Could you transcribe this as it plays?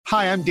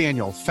Hi, I'm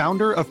Daniel,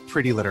 founder of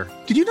Pretty Litter.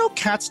 Did you know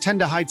cats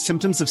tend to hide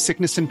symptoms of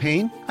sickness and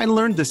pain? I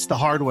learned this the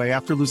hard way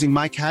after losing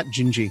my cat,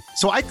 Gingy.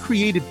 So I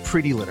created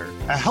Pretty Litter,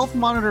 a health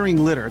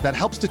monitoring litter that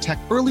helps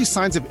detect early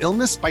signs of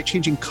illness by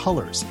changing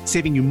colors,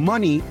 saving you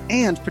money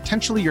and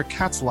potentially your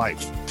cat's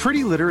life.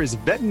 Pretty Litter is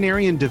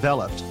veterinarian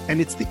developed, and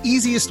it's the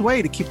easiest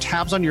way to keep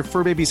tabs on your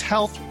fur baby's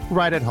health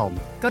right at home.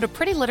 Go to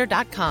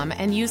prettylitter.com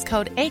and use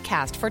code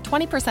ACAST for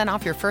 20%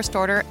 off your first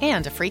order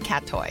and a free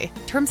cat toy.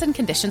 Terms and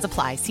conditions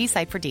apply. See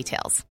site for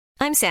details.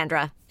 I'm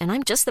Sandra, and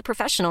I'm just the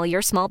professional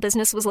your small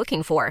business was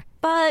looking for.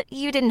 But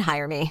you didn't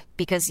hire me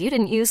because you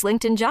didn't use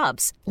LinkedIn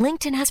Jobs.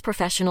 LinkedIn has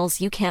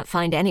professionals you can't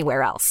find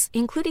anywhere else,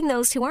 including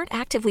those who aren't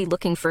actively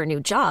looking for a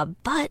new job,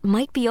 but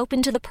might be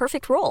open to the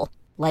perfect role,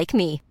 like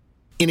me.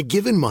 In a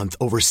given month,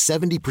 over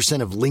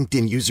 70% of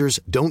LinkedIn users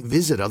don't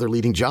visit other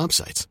leading job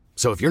sites.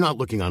 So if you're not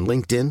looking on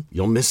LinkedIn,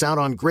 you'll miss out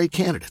on great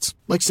candidates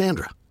like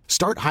Sandra.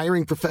 Start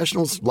hiring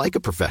professionals like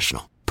a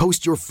professional.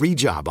 Post your free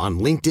job on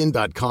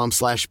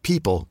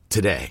linkedin.com/people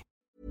today.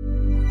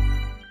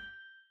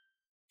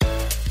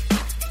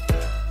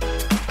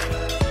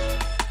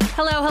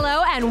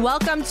 Hello, and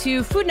welcome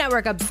to Food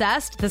Network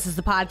Obsessed. This is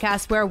the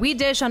podcast where we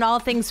dish on all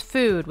things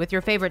food with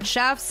your favorite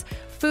chefs,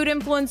 food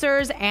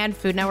influencers, and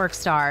Food Network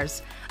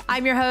stars.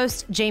 I'm your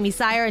host, Jamie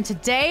Sire, and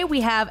today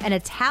we have an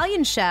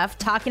Italian chef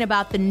talking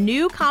about the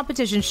new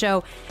competition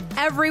show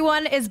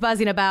everyone is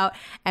buzzing about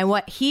and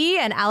what he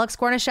and Alex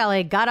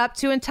Guarnaschelli got up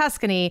to in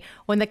Tuscany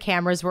when the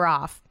cameras were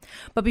off.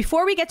 But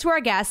before we get to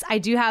our guests, I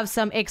do have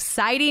some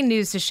exciting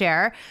news to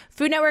share.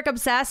 Food Network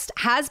Obsessed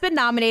has been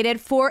nominated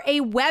for a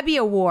Webby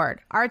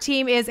Award. Our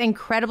team is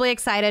incredibly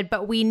excited,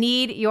 but we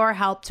need your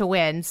help to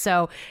win.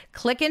 So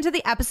click into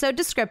the episode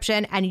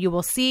description and you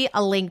will see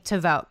a link to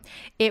vote.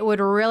 It would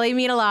really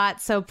mean a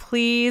lot, so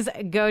please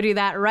go do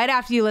that right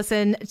after you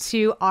listen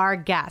to our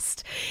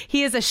guest.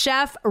 He is a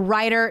chef,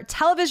 writer,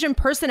 television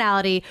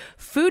personality,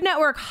 Food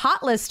Network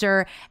hot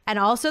lister, and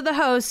also the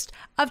host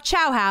of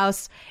Chow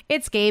House.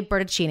 It's Gabe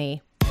Bertaccini.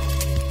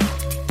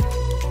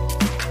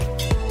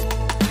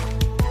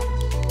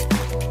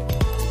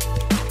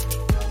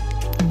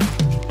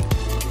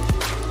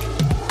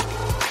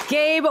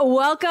 Gabe,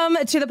 welcome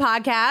to the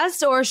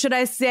podcast, or should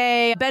I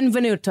say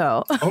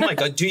benvenuto? Oh my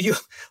God,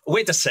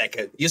 wait a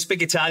second, you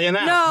speak Italian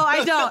now? No,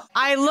 I don't.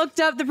 I looked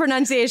up the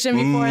pronunciation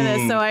before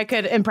this so I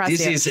could impress you.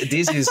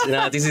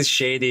 This is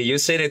shady. You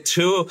said it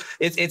too.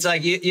 It's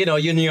like, you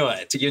knew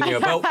it. You knew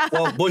it. Well,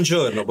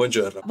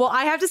 buongiorno. Well,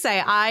 I have to say,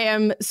 I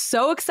am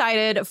so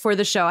excited for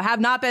the show. I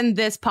have not been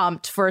this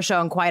pumped for a show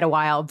in quite a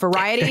while.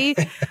 Variety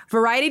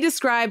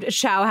described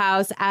Chow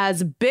House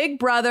as Big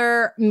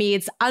Brother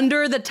meets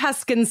Under the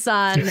Tuscan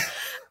Sun.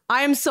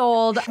 I am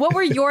sold. What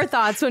were your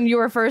thoughts when you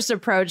were first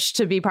approached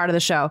to be part of the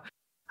show?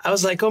 I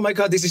was like, oh my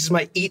God, this is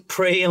my eat,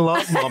 pray, and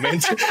love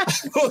moment.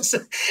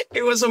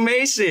 It was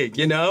amazing,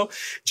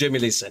 Jamie,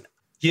 listen,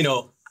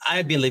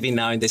 I've been living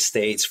now in the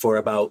States for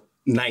about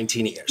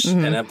 19 years,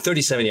 and I'm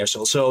 37 years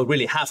old. So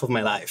really half of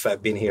my life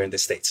I've been here in the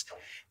States.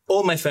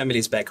 All my family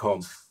is back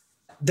home.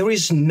 There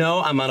is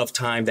no amount of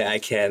time that I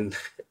can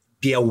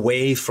be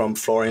away from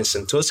Florence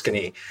and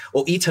Tuscany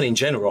or Italy in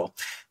general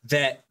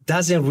that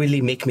doesn't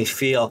really make me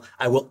feel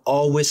I will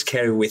always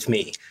carry with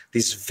me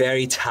this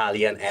very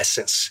Italian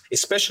essence,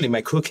 especially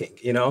my cooking,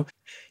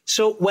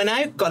 So when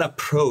I got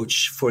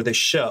approached for the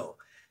show,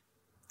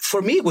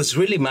 for me, it was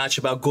really much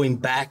about going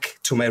back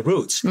to my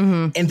roots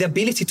and the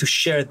ability to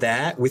share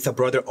that with a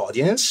broader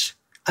audience.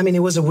 I mean,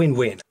 it was a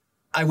win-win.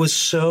 I was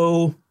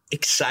so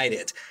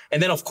excited.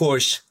 And then, of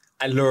course,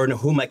 I learned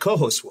who my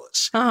co-host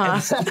was.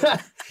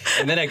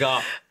 And then I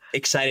got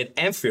excited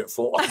and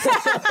fearful.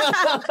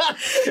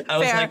 I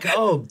was like,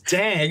 oh,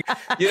 dang.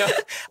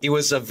 It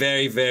was a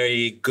very,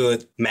 very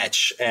good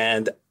match.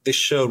 And the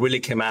show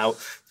really came out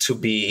to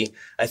be,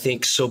 I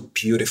think, so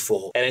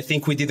beautiful. And I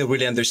think we didn't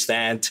really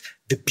understand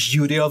the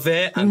beauty of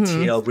it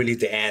until really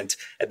the end.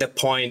 At that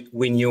point,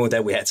 we knew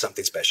that we had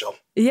something special.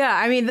 Yeah,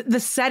 I mean, the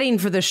setting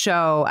for the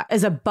show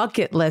is a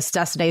bucket list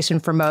destination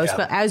for most. Yeah.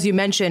 But as you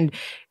mentioned,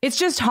 it's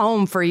just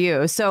home for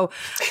you. So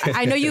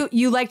I know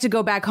you like to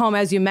go back home,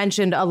 as you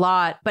mentioned, a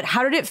lot. But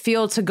how did it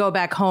feel to go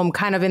back home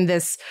kind of in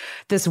this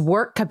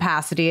work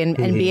capacity and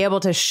be able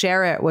to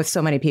share it with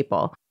so many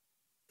people?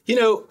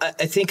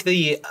 I think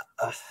the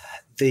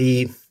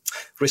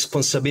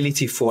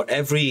responsibility for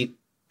every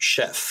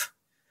chef,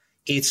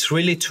 it's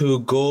really to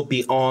go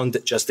beyond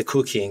just the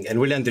cooking and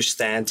really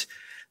understand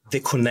the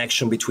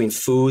connection between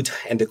food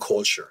and the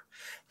culture.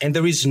 And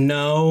there is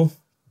no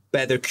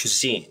better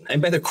cuisine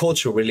and better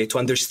culture really to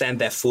understand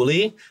that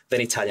fully than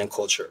Italian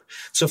culture.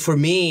 So for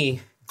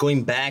me,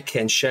 going back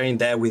and sharing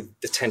that with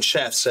the 10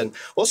 chefs and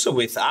also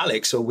with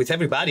Alex or with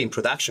everybody in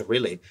production,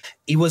 really,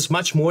 it was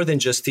much more than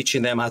just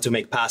teaching them how to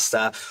make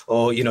pasta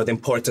or, the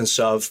importance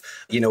of,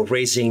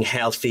 raising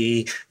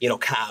healthy,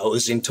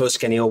 cows in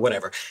Tuscany or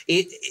whatever.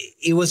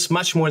 It was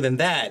much more than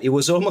that. It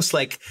was almost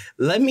like,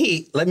 let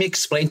me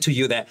explain to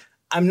you that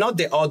I'm not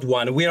the odd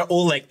one. We are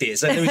all like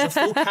this. And there is a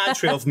full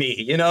country of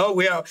me,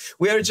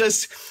 we are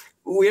just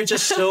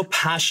so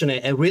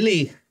passionate and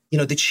really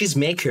the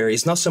cheesemaker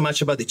is not so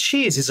much about the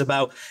cheese, it's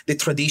about the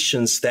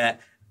traditions that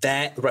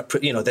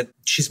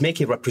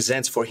cheesemaking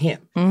represents for him.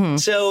 Mm-hmm.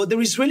 So there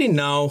is really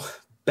no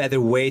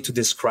better way to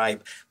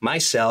describe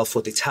myself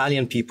or the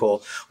Italian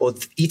people or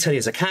Italy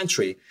as a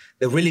country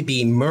that really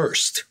be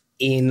immersed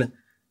in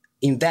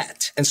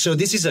that. And so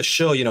this is a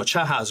show,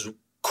 Chow House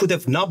could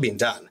have not been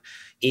done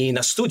in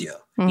a studio.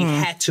 Mm-hmm.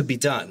 It had to be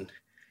done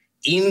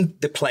in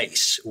the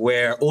place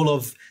where all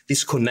of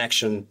this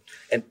connection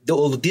and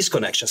all of these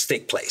connections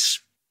take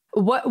place.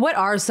 What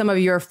are some of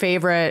your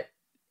favorite,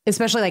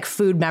 especially like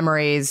food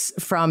memories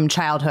from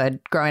childhood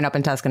growing up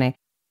in Tuscany?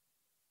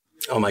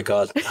 Oh my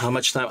God. How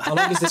much time? How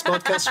long is this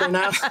podcast right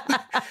now?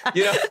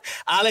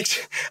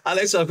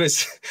 Alex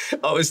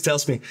always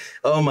tells me,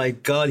 oh my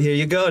God, here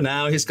you go.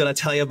 Now he's going to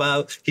tell you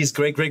about his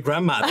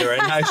great-great-grandmother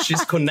and how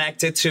she's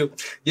connected to,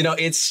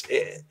 it's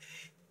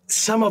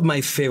some of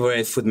my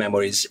favorite food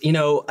memories.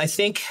 I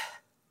think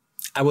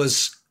I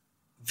was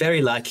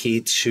very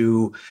lucky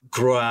to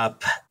grow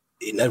up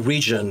in a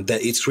region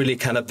that it's really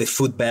kind of the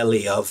food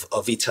belly of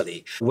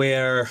Italy,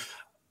 where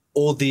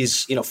all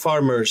these,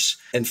 farmers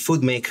and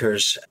food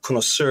makers,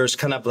 connoisseurs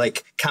kind of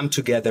like come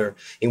together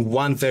in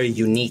one very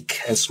unique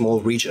and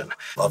small region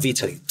of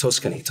Italy,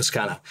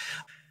 Toscana.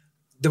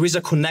 There is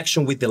a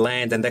connection with the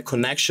land, and that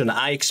connection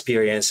I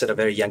experienced at a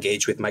very young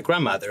age with my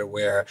grandmother,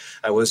 where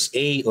I was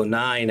 8 or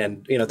 9.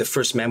 And, the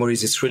first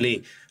memories is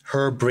really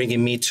her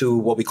bringing me to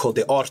what we call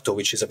the orto,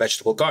 which is a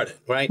vegetable garden,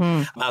 right?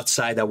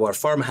 Outside our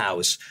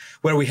farmhouse,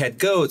 where we had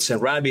goats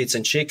and rabbits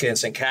and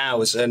chickens and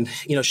cows. And,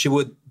 she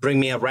would bring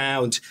me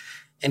around.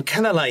 And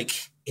kind of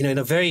like, in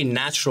a very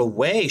natural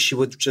way, she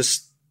would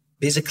just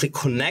basically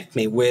connect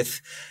me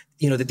with,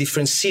 the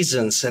different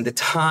seasons and the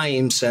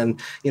times and,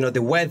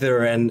 the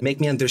weather, and make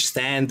me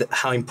understand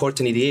how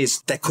important it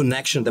is, that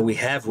connection that we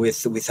have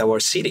with our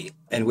city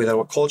and with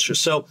our culture.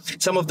 So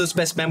some of those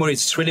best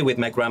memories is really with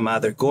my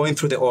grandmother, going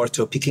through the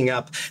orto, picking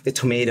up the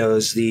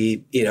tomatoes,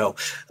 the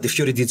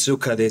fiori di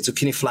zucca, the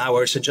zucchini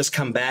flowers, and just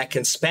come back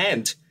and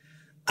spend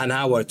an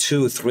hour,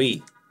 2,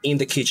 3 in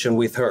the kitchen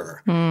with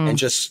her and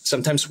just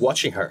sometimes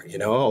watching her,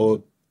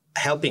 or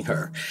helping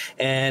her.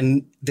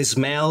 And the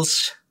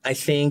smells, I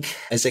think,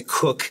 as a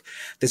cook,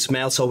 the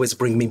smells always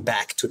bring me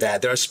back to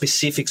that. There are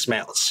specific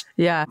smells,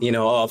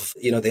 of,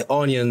 the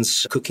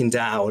onions cooking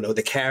down, or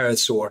the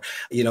carrots, or,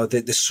 the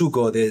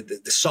sugo,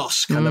 the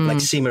sauce kind of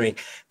like simmering,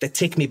 that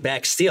take me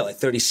back still at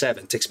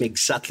 37, takes me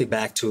exactly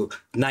back to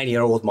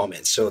 9-year-old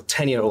moments, so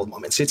 10-year-old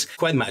moments. It's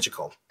quite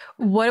magical.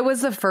 What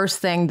was the first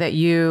thing that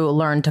you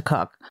learned to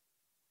cook?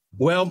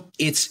 Well,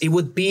 it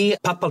would be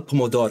pappa al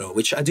pomodoro,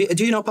 which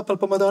do you know pappa al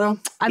pomodoro?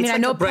 I mean,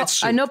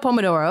 like I know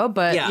pomodoro,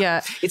 but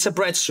yeah, it's a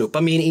bread soup. I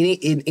mean,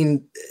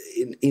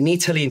 in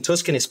Italy, in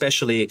Tuscany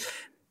especially,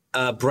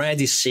 bread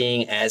is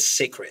seen as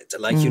sacred.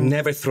 Like you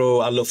never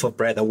throw a loaf of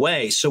bread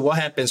away. So what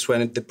happens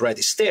when the bread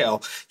is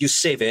stale? You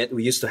save it.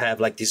 We used to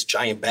have like this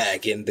giant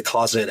bag in the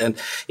closet and,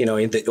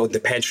 in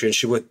the pantry, and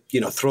she would,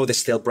 throw the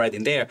stale bread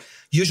in there.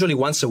 Usually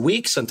once a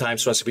week,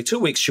 sometimes once every 2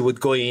 weeks, she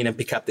would go in and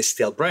pick up the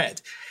stale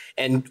bread.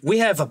 And we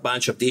have a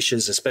bunch of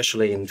dishes,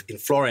 especially in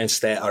Florence,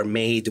 that are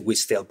made with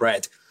stale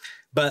bread.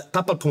 But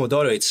pappa al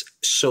pomodoro, it's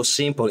so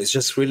simple. It's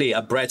just really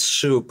a bread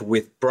soup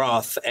with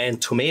broth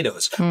and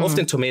tomatoes,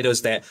 often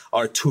tomatoes that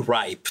are too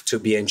ripe to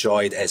be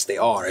enjoyed as they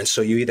are. And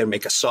so you either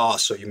make a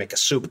sauce or you make a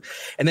soup,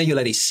 and then you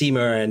let it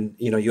simmer, and,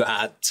 you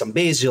add some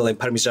basil and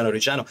Parmigiano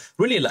Reggiano,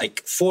 really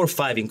like 4 or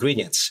 5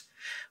 ingredients.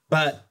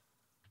 But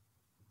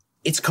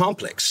it's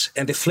complex,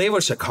 and the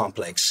flavors are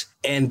complex,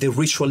 and the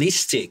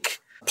ritualistic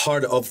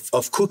part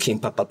of cooking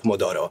pappa al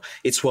pomodoro,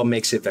 it's what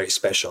makes it very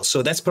special.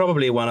 So that's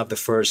probably one of the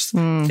first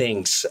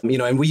things,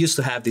 and we used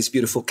to have this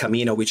beautiful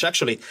camino, which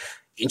actually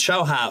in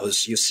Chow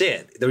House, you see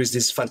it. There is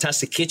this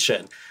fantastic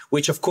kitchen,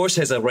 which of course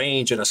has a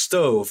range and a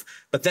stove,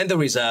 but then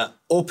there is a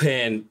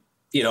open,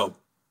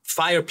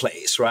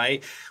 fireplace,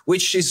 right?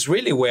 Which is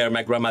really where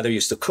my grandmother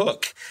used to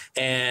cook.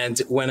 And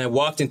when I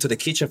walked into the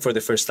kitchen for the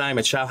first time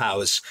at Chow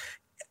House,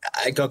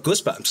 I got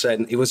goosebumps,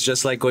 and it was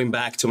just like going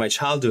back to my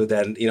childhood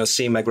and,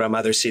 seeing my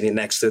grandmother sitting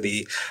next to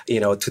the,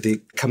 to the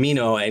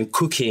camino and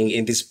cooking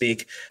in these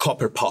big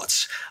copper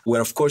pots where,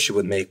 of course, she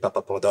would make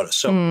pappa pomodoro.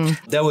 So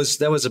that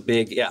was a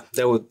big,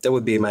 that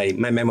would be my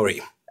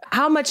memory.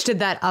 How much did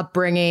that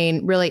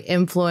upbringing really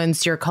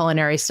influence your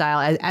culinary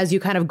style as you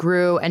kind of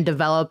grew and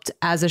developed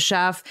as a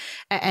chef?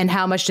 And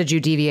how much did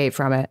you deviate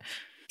from it?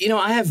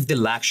 I have the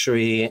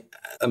luxury.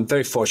 I'm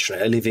very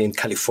fortunate. I live in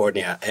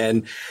California,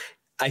 and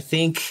I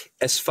think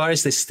as far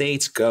as the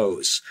States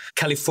goes,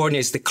 California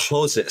is the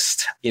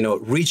closest,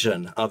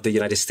 region of the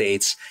United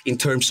States in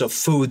terms of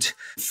food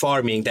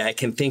farming that I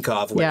can think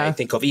of when I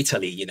think of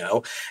Italy,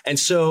 And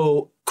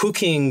so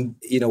cooking,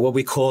 what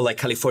we call like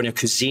California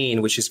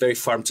cuisine, which is very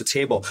farm to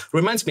table,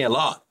 reminds me a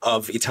lot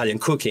of Italian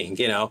cooking.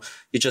 You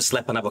just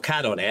slap an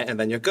avocado on it and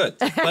then you're good.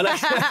 But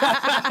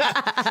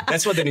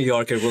that's what the New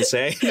Yorker will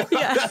say. Well,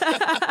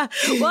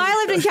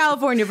 I lived in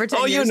California for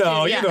 10 years. You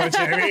know,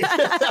 Jerry.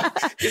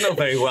 You know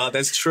very well.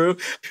 That's true.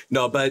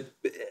 No, but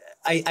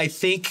I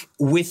think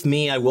with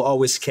me, I will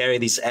always carry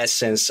this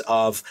essence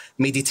of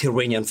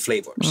Mediterranean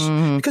flavors.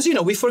 Because,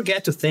 we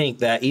forget to think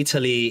that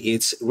Italy,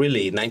 it's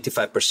really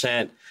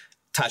 95%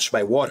 touched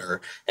by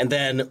water. And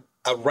then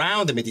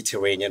around the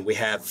Mediterranean, we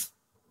have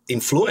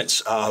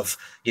influence of,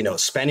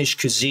 Spanish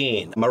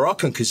cuisine,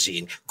 Moroccan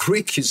cuisine,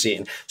 Greek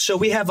cuisine. So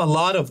we have a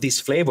lot of these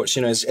flavors,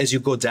 as you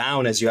go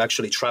down, as you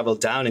actually travel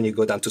down and you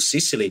go down to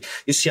Sicily,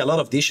 you see a lot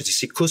of dishes, you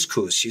see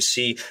couscous, you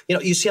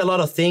see a lot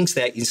of things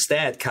that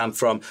instead come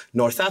from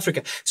North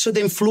Africa. So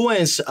the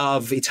influence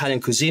of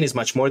Italian cuisine is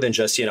much more than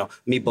just,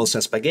 meatballs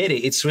and spaghetti.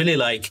 It's really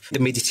like the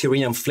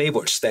Mediterranean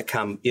flavors that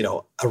come,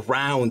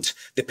 around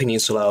the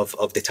peninsula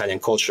of the Italian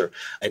culture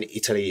and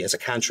Italy as a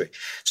country.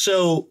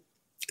 So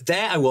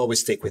that I will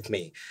always take with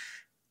me.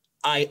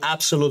 I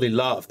absolutely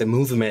love the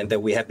movement that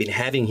we have been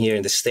having here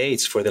in the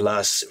States for the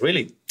last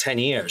really 10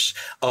 years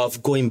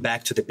of going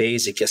back to the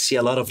basic. I see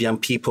a lot of young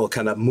people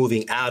kind of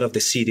moving out of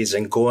the cities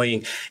and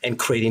going and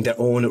creating their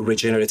own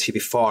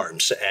regenerative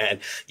farms.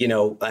 And,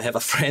 I have a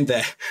friend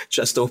that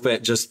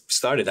just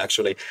started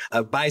actually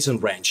a bison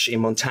ranch in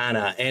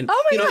Montana. And,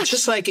 it's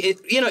just like,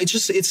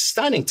 it's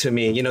stunning to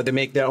me. They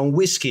make their own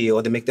whiskey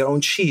or they make their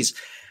own cheese.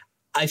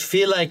 I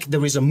feel like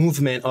there is a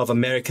movement of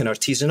American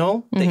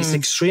artisanal that is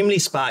extremely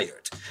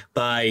inspired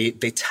by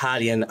the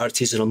Italian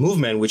artisanal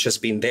movement, which has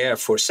been there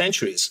for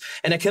centuries.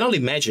 And I can only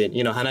imagine,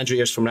 100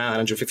 years from now,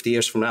 150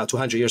 years from now,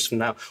 200 years from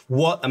now,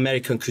 what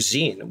American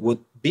cuisine would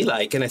be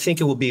like. And I think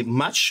it will be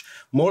much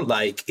more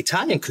like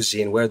Italian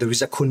cuisine, where there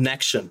is a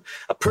connection,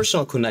 a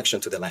personal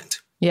connection to the land.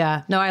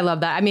 Yeah, no, I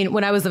love that. I mean,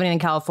 when I was living in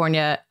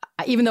California,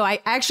 even though I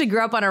actually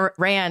grew up on a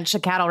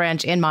cattle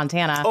ranch in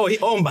Montana.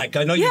 Oh my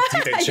God. No, you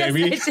didn't,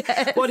 Jamie.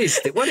 What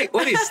is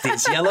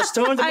this?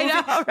 Yellowstone? I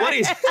know, right? What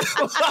is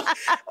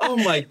Oh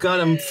my God,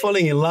 I'm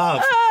falling in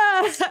love.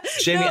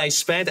 Jamie,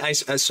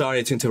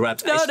 sorry to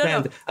interrupt.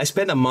 I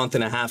spent a month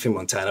and a half in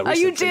Montana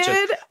recently. Oh, you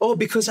did?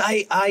 Because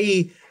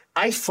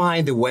I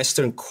find the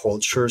Western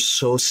culture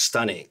so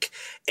stunning.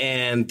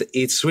 And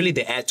it's really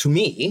to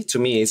me,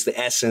 it's the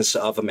essence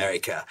of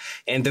America.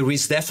 And there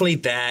is definitely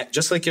that,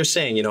 just like you're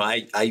saying,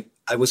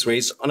 I was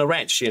raised on a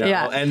ranch,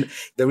 and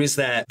there is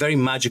that very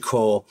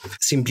magical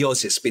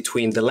symbiosis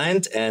between the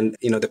land and,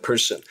 the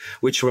person,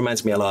 which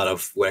reminds me a lot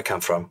of where I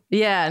come from.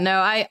 Yeah, no,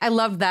 I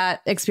love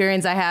that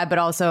experience I had, but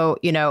also,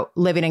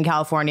 living in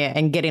California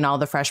and getting all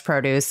the fresh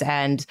produce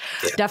and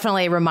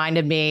definitely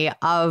reminded me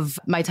of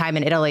my time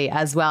in Italy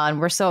as well. And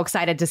we're so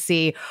excited to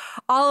see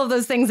all of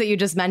those things that you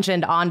just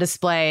mentioned on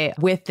display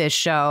with this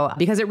show,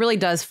 because it really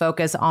does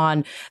focus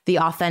on the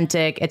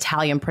authentic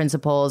Italian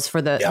principles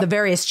for the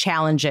various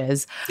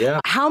challenges. Yeah.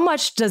 How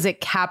much does it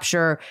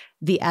capture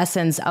the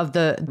essence of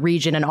the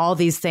region and all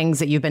these things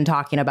that you've been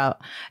talking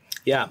about?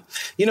 Yeah.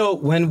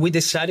 When we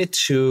decided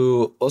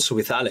to, also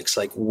with Alex,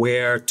 like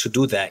where to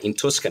do that in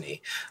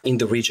Tuscany, in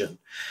the region,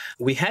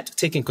 we had to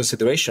take in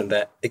consideration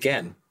that,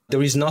 again,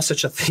 there is not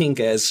such a thing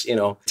as,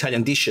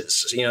 Italian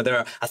dishes. There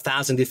are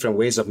 1,000 different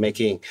ways of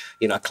making,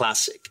 a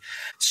classic.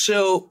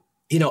 So,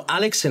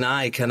 Alex and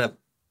I kind of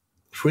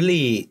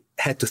really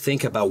had to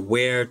think about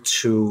where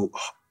to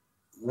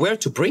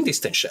bring these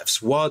 10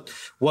 chefs, what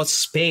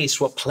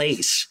space, what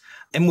place.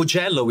 And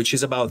Mugello, which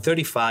is about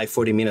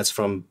 40 minutes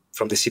from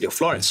the city of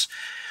Florence,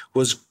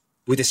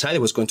 we decided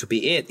was going to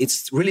be it.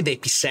 It's really the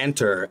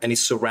epicenter, and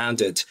it's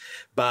surrounded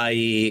by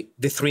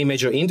the three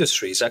major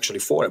industries, actually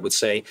four, I would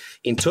say,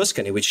 in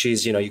Tuscany, which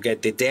is, you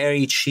get the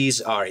dairy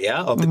cheese area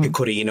of the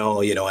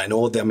pecorino, and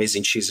all the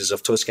amazing cheeses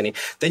of Tuscany.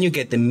 Then you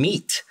get the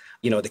meat,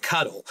 the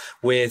cattle,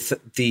 with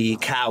the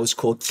cows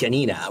called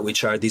Chianina,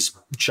 which are these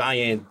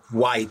giant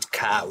white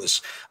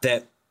cows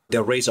that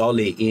they're raised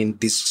only in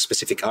this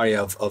specific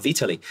area of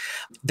Italy.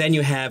 Then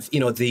you have,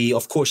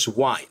 of course,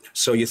 wine.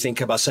 So you think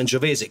about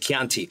Sangiovese,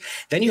 Chianti.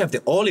 Then you have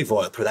the olive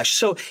oil production.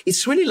 So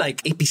it's really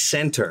like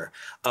epicenter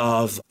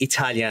of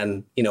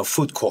Italian,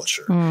 food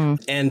culture.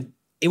 And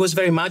it was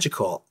very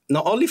magical,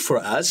 not only for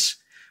us,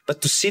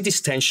 but to see these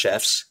 10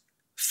 chefs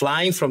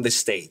flying from the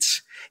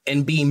States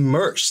and be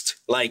immersed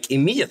like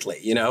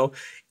immediately,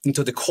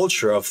 into the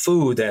culture of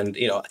food. And,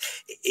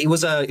 it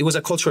was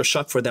a cultural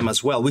shock for them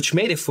as well, which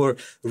made it for a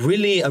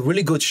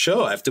really good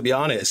show. I have to be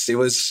honest.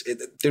 There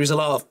is a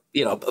lot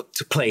of,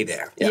 to play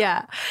there.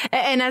 Yeah.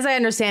 And as I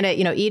understand it,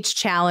 each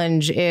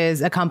challenge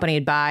is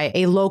accompanied by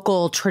a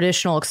local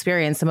traditional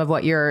experience, some of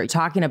what you're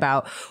talking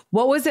about.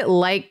 What was it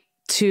like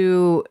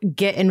to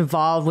get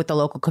involved with the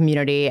local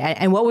community?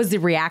 And what was the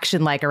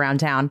reaction like around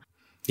town?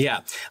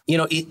 Yeah.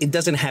 It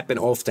doesn't happen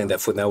often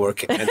that Food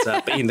Network ends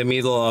up in the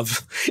middle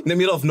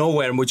of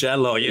nowhere,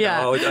 Mugello,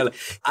 know.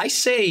 I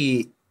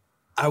say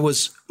I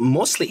was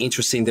mostly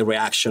interested in the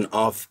reaction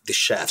of the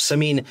chefs. I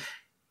mean,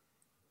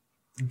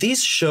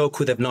 this show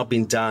could have not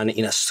been done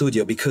in a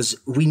studio because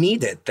we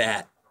needed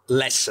that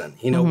lesson.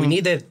 We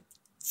needed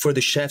for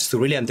the chefs to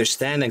really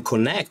understand and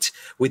connect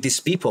with these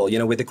people,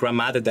 with the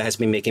grandmother that has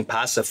been making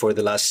pasta for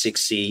the last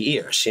 60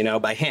 years,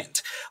 by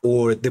hand,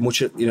 or the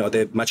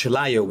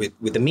macellaio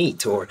with the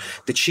meat, or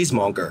the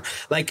cheesemonger.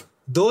 Like,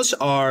 those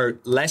are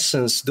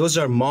lessons, those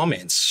are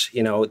moments,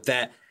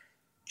 that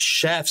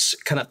chefs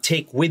kind of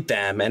take with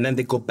them, and then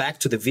they go back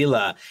to the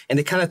villa and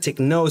they kind of take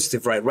notes, they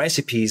write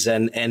recipes,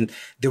 and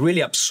they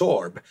really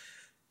absorb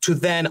to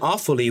then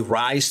hopefully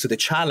rise to the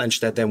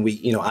challenge that then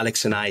we,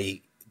 Alex and I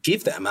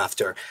give them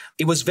after.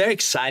 It was very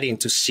exciting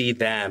to see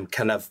them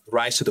kind of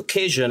rise to the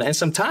occasion, and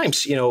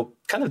sometimes,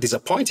 kind of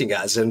disappointing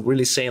us and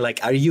really saying like,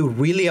 are you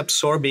really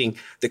absorbing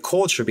the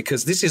culture?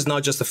 Because this is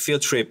not just a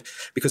field trip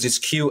because it's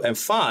cute and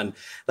fun.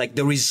 Like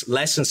there is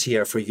lessons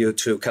here for you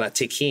to kind of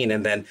take in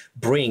and then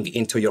bring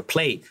into your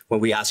plate when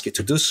we ask you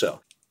to do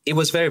so. It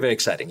was very, very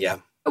exciting. Yeah.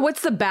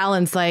 What's the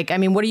balance like? I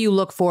mean, what do you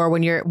look for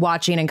when you're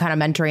watching and kind of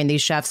mentoring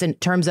these chefs in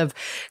terms of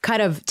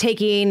kind of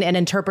taking and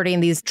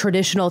interpreting these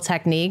traditional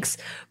techniques,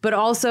 but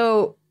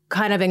also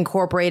kind of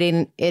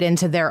incorporating it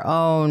into their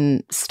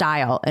own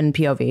style and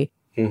POV?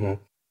 Mm-hmm.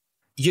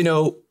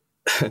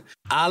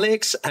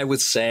 Alex, I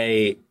would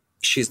say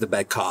she's the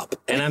bad cop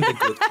and I'm the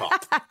good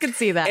cop. I could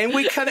see that. And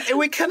we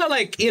kind of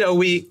like,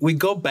 we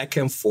go back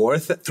and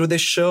forth through the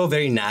show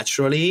very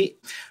naturally,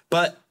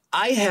 but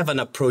I have an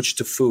approach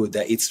to food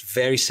that it's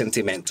very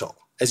sentimental.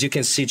 As you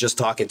can see, just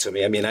talking to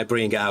me. I mean, I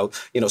bring out,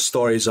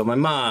 stories of my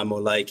mom or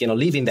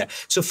living there.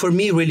 So for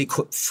me, really,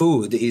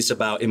 food is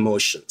about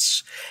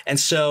emotions. And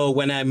so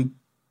when I'm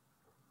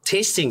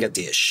tasting a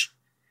dish,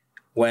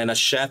 when a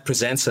chef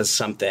presents us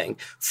something,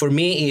 for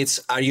me, it's,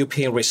 are you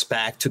paying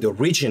respect to the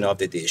origin of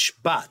the dish?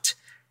 But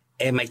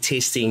am I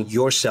tasting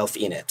yourself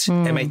in it?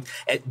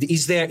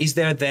 Is there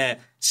the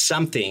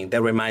something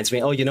that reminds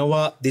me, oh, you know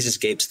what? This is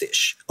Gabe's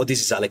dish, or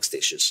this is Alex's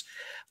dishes.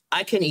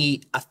 I can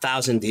eat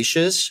 1,000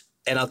 dishes,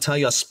 and I'll tell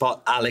you I'll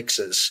spot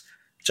Alex's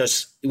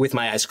just with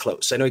my eyes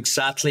closed. I know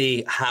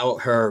exactly how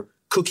her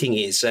cooking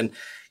is, and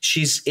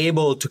she's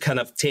able to kind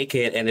of take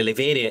it and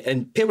elevate it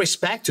and pay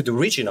respect to the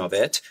origin of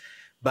it,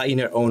 but in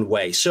her own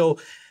way. So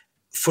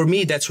for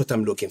me, that's what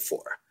I'm looking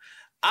for.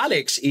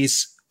 Alex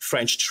is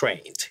French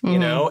trained,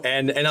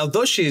 and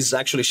although she's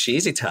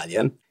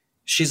Italian,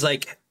 she's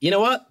like, you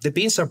know what? The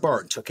beans are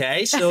burnt,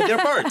 okay? So they're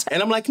burnt.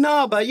 And I'm like,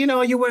 no, but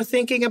you were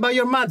thinking about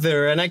your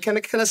mother. And I kind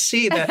of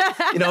see that,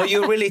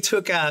 you really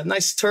took a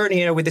nice turn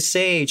here with the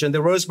sage and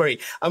the rosemary.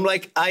 I'm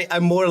like,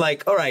 I'm more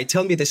like, all right,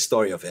 tell me the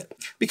story of it.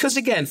 Because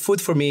again,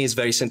 food for me is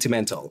very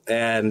sentimental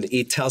and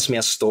it tells me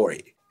a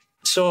story.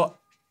 So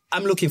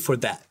I'm looking for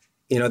that.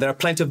 There are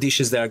plenty of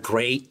dishes that are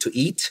great to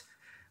eat,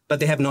 but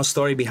they have no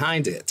story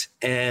behind it.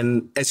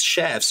 And as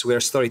chefs, we're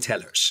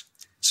storytellers.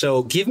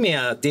 So give me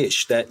a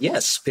dish that,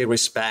 yes, pay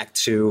respect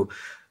to,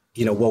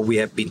 what we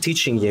have been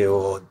teaching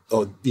you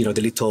or the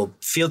little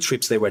field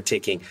trips they were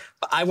taking.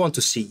 But I want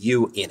to see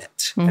you in it.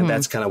 Mm-hmm. And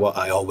that's kind of what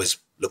I always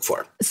look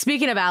for.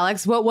 Speaking of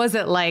Alex, what was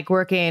it like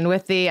working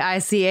with the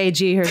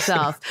ICAG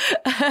herself?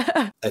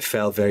 I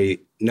felt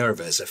very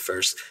nervous at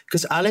first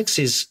because Alex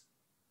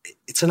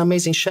it's an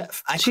amazing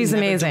chef. She's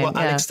amazing. What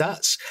Alex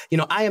does.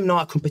 I am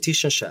not a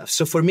competition chef.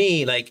 So for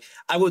me, like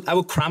I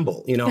would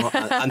crumble,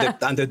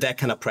 under that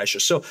kind of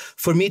pressure. So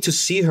for me to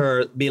see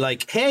her be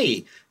like,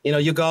 hey,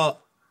 you got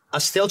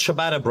a stale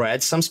ciabatta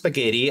bread, some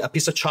spaghetti, a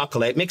piece of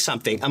chocolate, make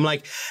something. I'm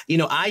like,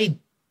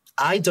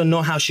 I don't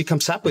know how she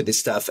comes up with this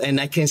stuff. And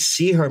I can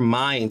see her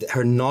mind,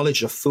 her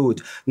knowledge of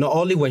food, not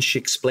only when she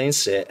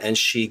explains it and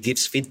she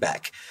gives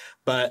feedback,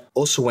 but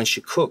also when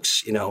she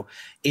cooks,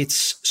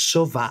 it's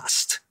so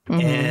vast.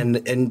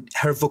 Mm-hmm. And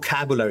her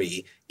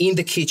vocabulary in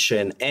the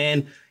kitchen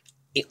and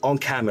on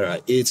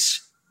camera,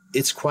 it's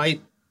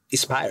quite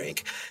inspiring.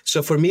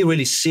 So for me,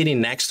 really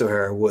sitting next to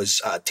her was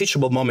a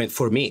teachable moment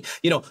for me.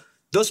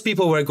 Those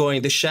people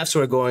the chefs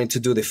were going to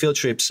do the field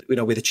trips,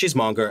 with the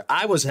cheesemonger.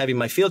 I was having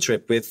my field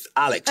trip with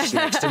Alex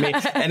next to me.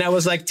 And I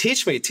was like,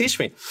 teach me.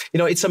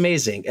 It's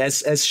amazing.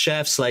 As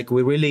chefs, like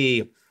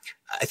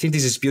I think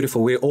this is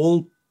beautiful.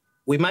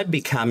 We might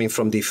be coming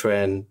from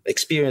different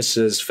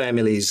experiences,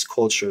 families,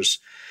 cultures.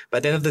 But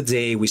at the end of the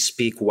day, we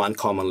speak one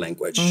common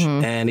language.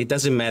 Mm-hmm. And it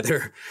doesn't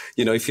matter,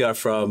 if you are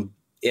from,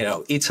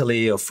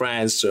 Italy or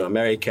France or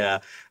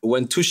America.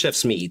 When two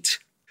chefs meet,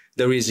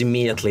 there is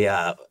immediately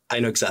I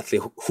know exactly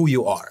who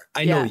you are.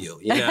 I know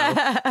you,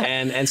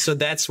 and so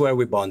that's where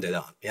we bonded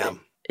on. Yeah.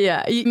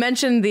 Yeah. You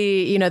mentioned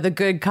the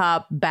good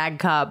cop, bad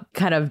cop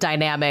kind of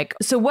dynamic.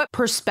 So what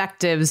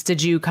perspectives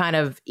did you kind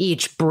of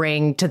each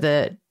bring to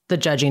the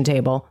judging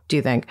table, do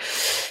you think?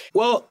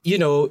 Well,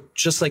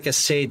 just like I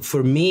said,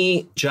 for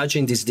me,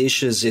 judging these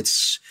dishes,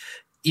 it's,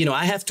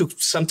 I have to,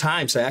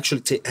 sometimes I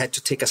actually had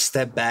to take a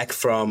step back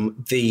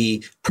from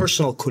the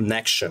personal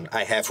connection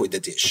I have with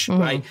the dish,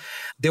 mm-hmm. right?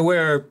 There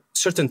were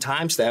certain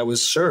times that I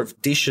was served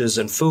dishes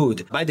and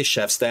food by the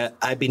chefs that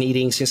I've been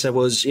eating since I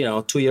was,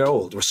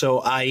 2-year-old.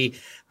 So I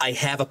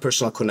have a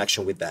personal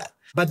connection with that.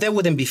 But that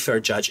wouldn't be fair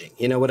judging.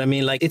 You know what I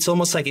mean? Like, it's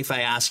almost like if I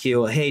ask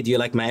you, hey, do you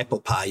like my apple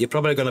pie? You're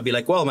probably going to be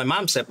like, well, my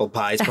mom's apple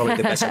pie is probably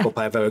the best apple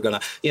pie I'm ever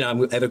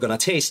going to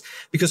taste.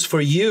 Because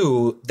for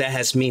you, that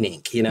has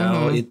meaning,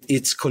 mm-hmm.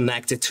 It's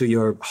connected to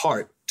your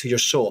heart, to your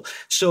soul.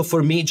 So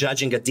for me,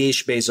 judging a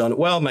dish based on,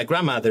 well, my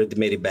grandmother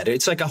made it better.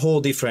 It's like a whole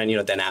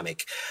different,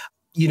 dynamic.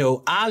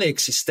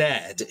 Alex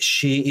instead,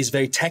 she is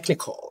very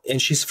technical and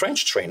she's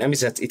French trained. I'm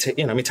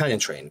Italian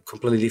trained,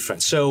 completely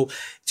different. So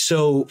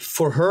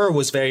for her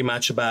was very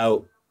much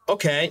about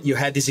okay, you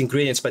had these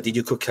ingredients, but did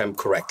you cook them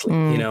correctly?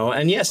 You know,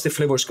 and yes, the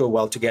flavors go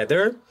well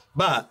together,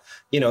 but,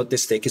 you know, the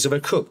steak is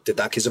overcooked, the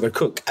duck is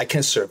overcooked. I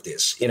can't serve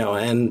this, you know,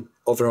 and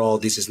overall,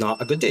 this is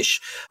not a good dish.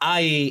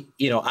 I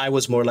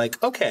was more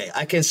like, okay,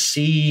 I can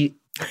see,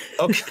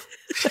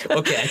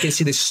 I can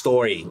see the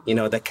story, you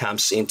know, that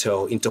comes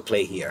into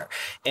play here.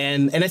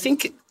 And I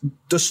think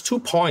those 2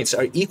 points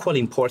are equally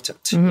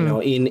important, you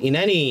know,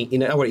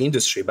 in our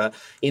industry, but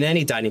in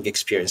any dining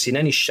experience, in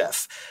any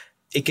chef.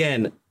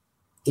 Again,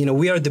 you know,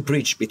 we are the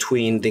bridge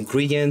between the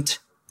ingredient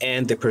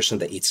and the person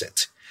that eats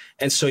it.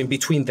 And so in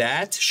between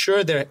that,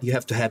 sure, you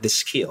have to have the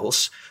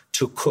skills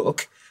to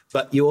cook,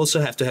 but you also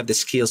have to have the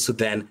skills to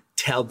then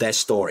tell that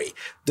story.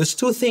 Those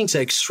 2 things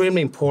are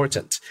extremely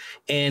important.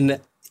 And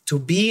to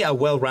be a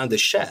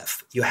well-rounded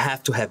chef, you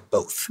have to have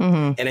both.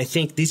 And I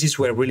think this is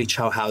where really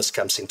Chow House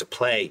comes into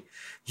play.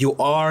 You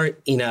are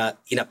in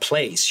a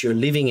place, you're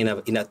living in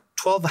a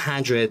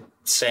 12th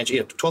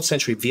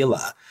century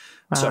villa,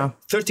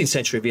 13th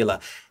century villa,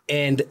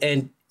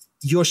 and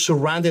you're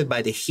surrounded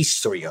by the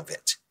history of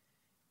it.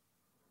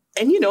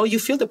 And, you know, you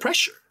feel the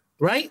pressure,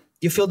 right?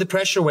 You feel the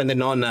pressure when the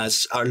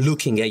nonnas are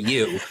looking at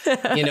you,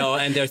 you know,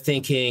 and they're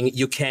thinking,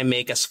 you can't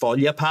make a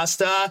sfoglia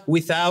pasta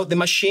without the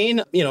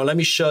machine. You know, let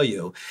me show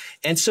you.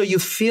 And so you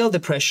feel the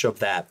pressure of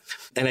that.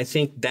 And I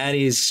think that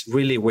is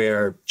really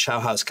where Chow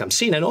House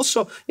comes in and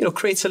also, you know,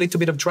 creates a little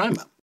bit of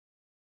drama.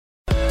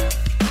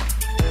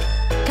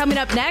 Coming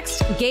up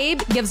next,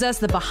 Gabe gives us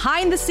the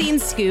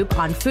behind-the-scenes scoop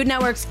on Food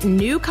Network's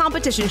new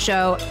competition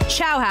show,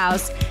 Chow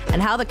House,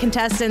 and how the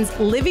contestants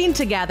living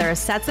together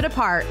sets it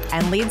apart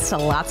and leads to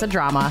lots of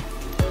drama.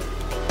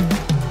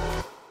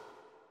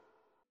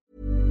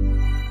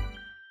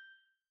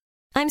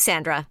 I'm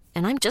Sandra,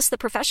 and I'm just the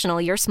professional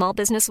your small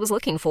business was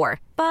looking for.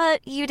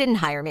 But you didn't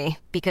hire me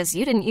because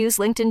you didn't use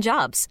LinkedIn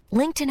Jobs.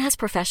 LinkedIn has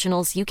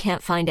professionals you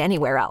can't find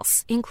anywhere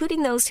else,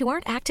 including those who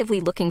aren't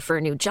actively looking for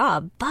a new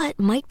job, but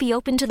might be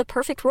open to the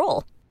perfect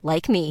role,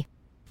 like me.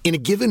 In a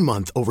given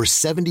month, over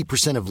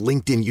 70% of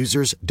LinkedIn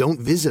users don't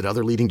visit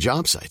other leading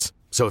job sites.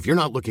 So if you're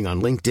not looking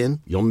on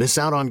LinkedIn, you'll miss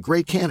out on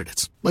great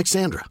candidates like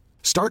Sandra.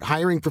 Start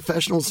hiring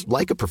professionals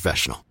like a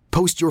professional.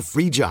 Post your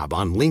free job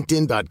on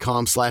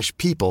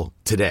linkedin.com/people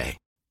today.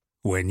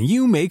 When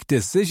you make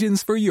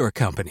decisions for your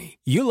company,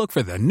 you look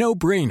for the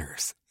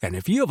no-brainers. And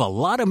if you have a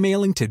lot of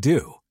mailing to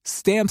do,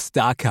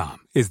 Stamps.com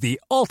is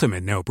the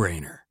ultimate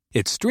no-brainer.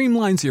 It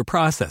streamlines your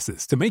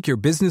processes to make your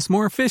business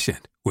more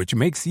efficient, which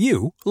makes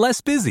you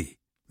less busy.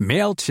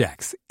 Mail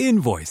checks,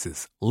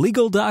 invoices,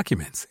 legal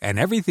documents, and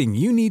everything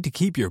you need to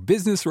keep your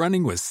business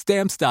running with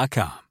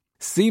Stamps.com.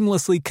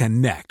 Seamlessly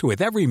connect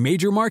with every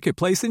major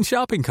marketplace and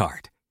shopping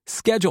cart.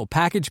 Schedule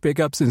package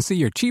pickups and see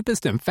your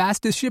cheapest and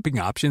fastest shipping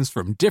options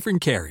from different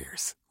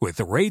carriers. With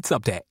rates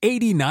up to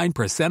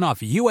 89% off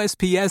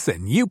USPS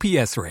and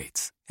UPS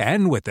rates.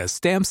 And with the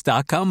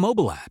Stamps.com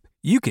mobile app,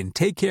 you can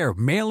take care of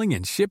mailing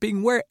and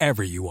shipping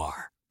wherever you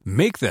are.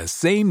 Make the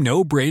same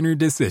no-brainer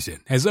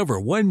decision as over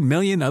 1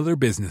 million other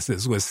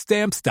businesses with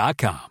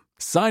Stamps.com.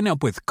 Sign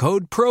up with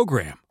code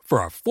PROGRAM for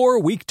a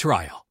 4-week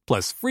trial,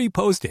 plus free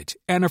postage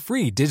and a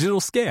free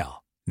digital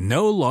scale.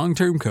 No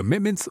long-term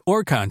commitments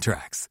or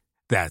contracts.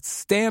 That's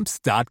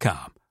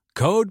Stamps.com.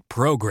 Code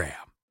PROGRAM.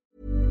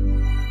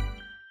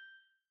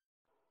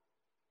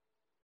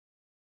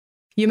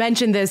 You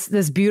mentioned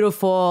this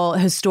beautiful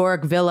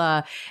historic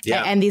villa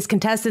and these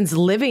contestants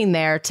living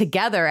there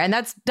together. And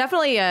that's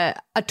definitely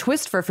a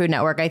twist for Food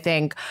Network, I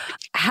think.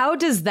 How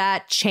does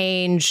that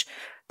change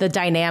the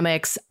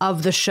dynamics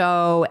of the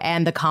show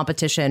and the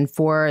competition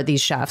for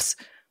these chefs?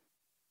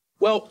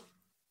 Well,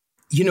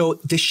 you know,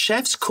 the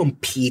chefs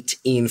compete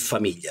in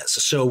familias.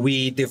 So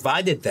we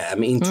divided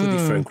them into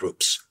different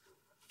groups.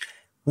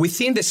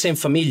 Within the same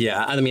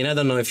familia, I mean, I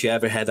don't know if you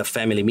ever had a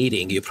family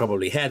meeting. You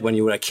probably had when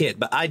you were a kid,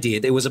 but I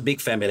did. It was a big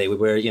family. We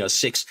were,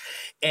 6.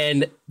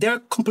 And they're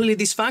completely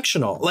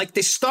dysfunctional. Like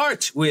they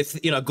start with,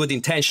 good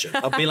intention.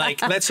 I'll be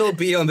like, let's all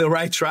be on the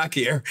right track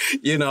here,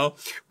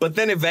 But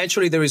then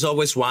eventually there is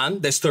always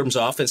one that storms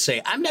off and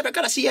say, I'm never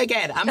going to see you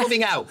again. I'm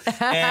moving out.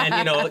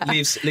 And,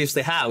 leaves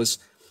the house.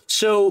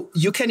 So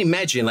you can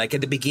imagine, like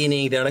at the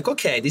beginning, they're like,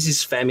 okay, this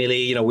is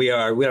family. We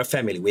are a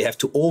family. We have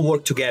to all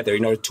work together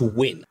in order to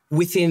win.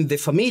 Within the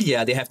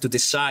familia, they have to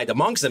decide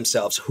amongst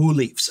themselves who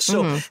leaves.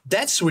 So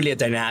that's really a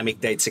dynamic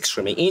that's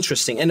extremely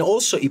interesting. And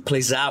also it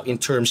plays out in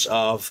terms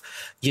of,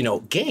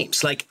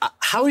 games. Like,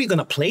 how are you going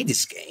to play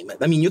this game?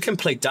 I mean, you can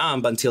play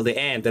dumb until the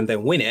end and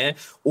then win it.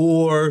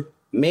 Or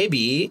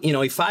maybe,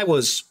 if I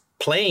was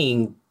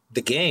playing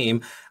the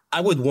game, I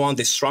would want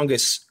the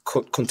strongest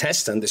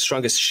contestant, the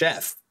strongest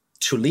chef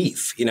to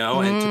leave,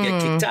 and to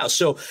get kicked out.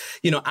 So,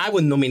 I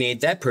would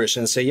nominate that person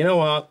and say, you know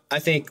what, I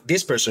think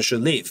this person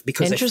should leave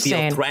because I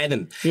feel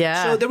threatened.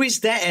 Yeah. So there is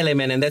that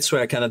element, and that's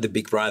where kind of the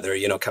Big Brother,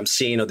 comes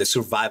in, or the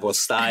survival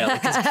style.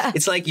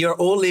 It's like you're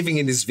all living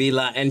in this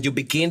villa and you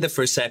begin the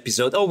first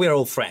episode, we're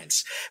all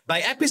friends.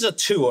 By episode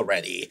 2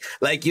 already,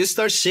 like you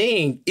start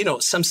seeing,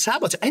 some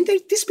sabotage. And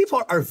these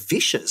people are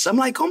vicious. I'm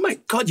like, oh my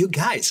God, you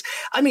guys.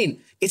 I mean,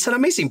 it's an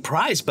amazing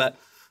prize, but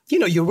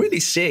you really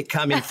see it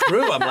coming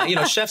through. I'm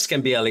like, chefs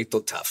can be a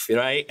little tough,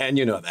 right? And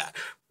you know that.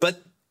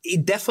 But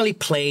it definitely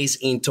plays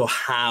into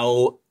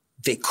how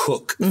they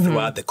cook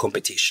throughout the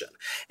competition.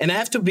 And I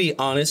have to be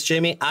honest,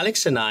 Jamie,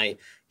 Alex and I,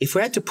 if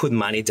we had to put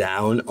money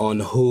down on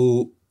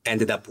who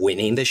ended up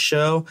winning the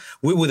show,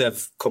 we would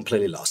have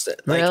completely lost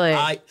it.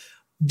 Really?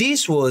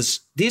 This was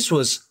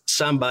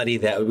somebody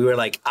that we were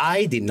like,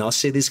 I did not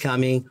see this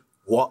coming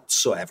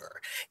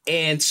whatsoever.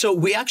 And so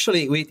we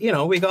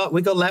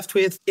got left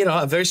with,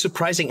 a very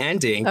surprising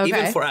ending,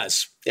 even for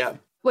us. Yeah.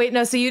 Wait,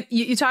 no. So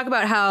you talk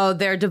about how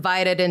they're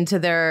divided into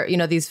their,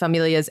 these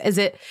familias. Is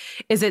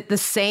it the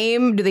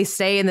same? Do they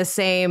stay in the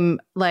same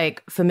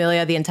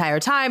familia the entire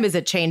time? Is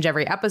it change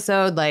every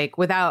episode?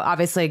 Without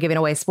obviously giving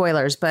away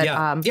spoilers, but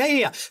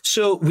yeah.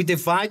 So we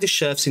divide the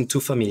chefs in two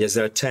familias.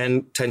 There are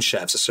 10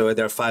 chefs, so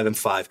there are 5 and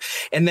 5,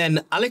 and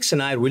then Alex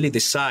and I really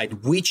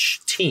decide which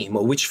team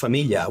or which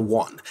familia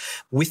won.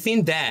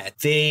 Within that,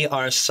 they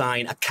are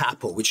assigned a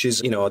capo, which is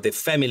the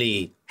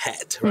family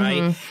head,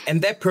 right?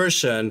 And that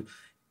person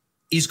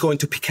is going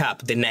to pick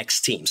up the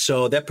next team.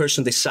 So that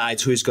person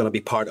decides who is going to be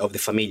part of the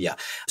familia.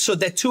 So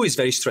that too is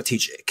very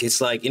strategic.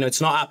 It's like, it's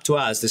not up to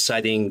us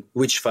deciding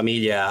which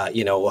familia,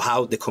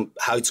 how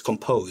it's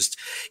composed.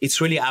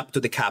 It's really up to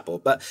the capo.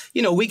 But,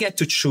 we get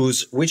to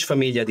choose which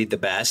familia did the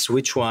best,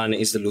 which one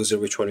is the loser,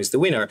 which one is the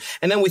winner.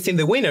 And then within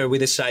the winner, we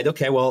decide,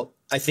 okay, well,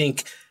 I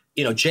think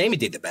Jamie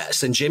did the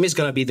best, and Jamie's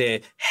going to be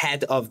the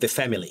head of the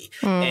family.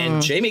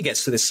 And Jamie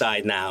gets to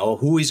decide now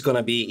who is going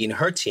to be in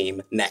her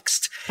team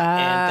next. And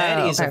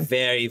that is a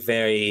very,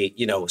 very,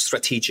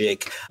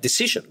 strategic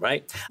decision,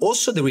 right?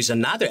 Also, there is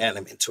another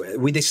element to it.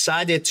 We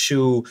decided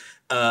to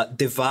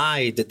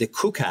divide the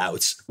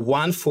cookouts,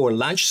 one for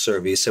lunch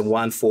service and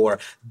one for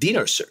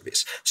dinner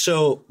service.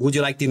 So would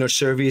you like dinner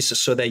service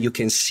so that you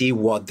can see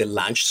what the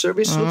lunch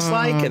service looks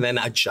like and then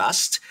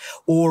adjust?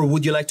 Or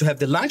would you like to have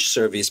the lunch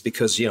service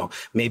because,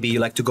 maybe you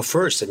like to go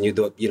first and you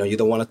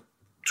don't want to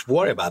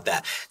worry about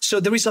that.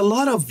 So there is a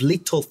lot of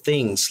little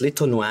things,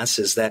 little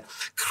nuances that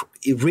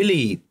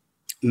really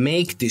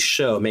make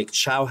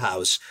Chow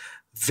House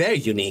very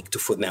unique to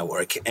Food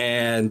Network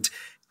and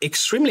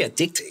extremely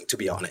addicting, to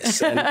be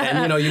honest.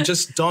 And you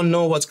just don't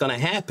know what's going to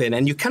happen.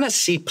 And you kind of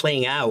see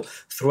playing out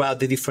throughout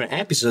the different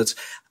episodes.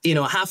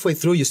 Halfway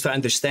through, you start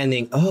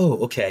understanding, oh,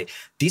 okay,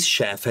 this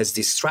chef has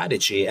this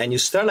strategy. And you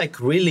start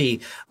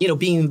really,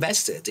 being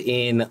invested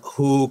in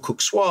who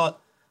cooks what,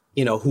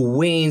 who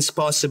wins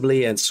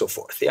possibly, and so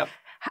forth. Yeah.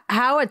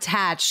 How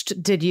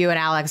attached did you and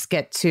Alex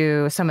get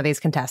to some of these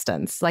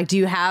contestants? Do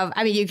you have,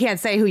 you can't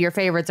say who your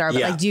favorites are,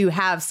 but do you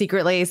have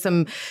secretly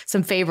some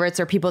favorites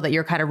or people that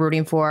you're kind of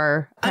rooting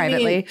for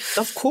privately?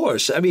 Of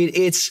course.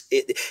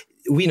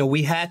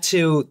 We had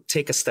to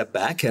take a step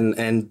back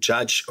and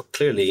judge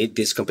clearly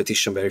this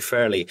competition very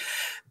fairly.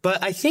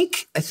 But I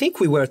think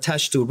we were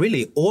attached to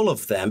really all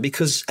of them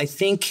because I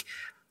think,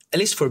 at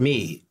least for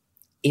me,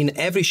 in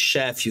every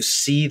chef, you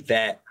see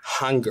that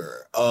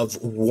hunger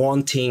of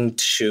wanting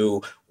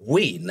to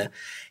win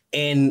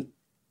and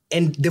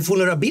the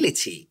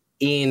vulnerability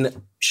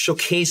in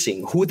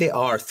showcasing who they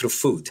are through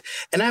food.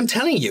 And I'm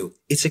telling you,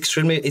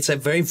 it's a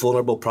very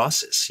vulnerable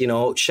process.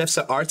 Chefs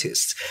are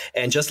artists.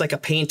 And just like a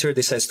painter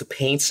decides to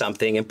paint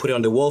something and put it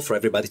on the wall for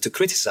everybody to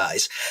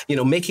criticize,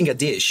 making a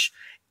dish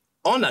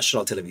on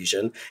national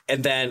television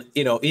and then,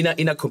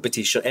 in a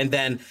competition and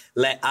then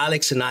let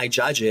Alex and I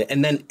judge it.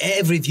 And then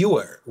every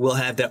viewer will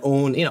have their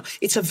own,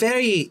 it's a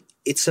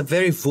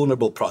very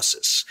vulnerable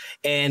process.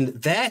 And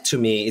that to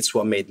me, it's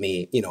what made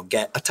me,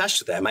 get attached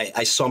to them.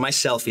 I saw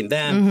myself in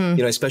them,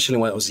 especially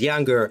when I was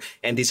younger,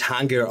 and this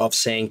hunger of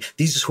saying,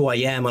 this is who I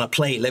am on a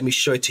plate. Let me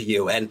show it to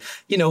you. And,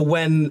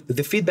 when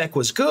the feedback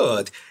was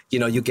good,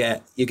 you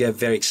get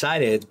very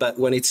excited. But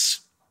when it's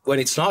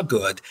not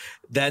good,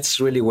 that's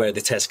really where the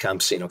test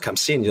comes in.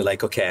 You're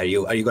like, okay, are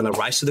you going to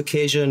rise to the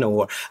occasion,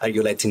 or are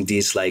you letting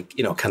this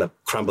kind of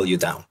crumble you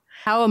down?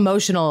 How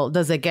emotional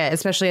does it get,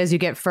 especially as you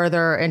get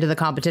further into the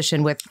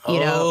competition with,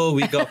 Oh,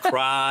 we got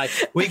cry.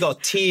 We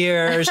got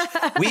tears.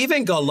 We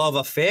even got love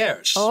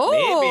affairs.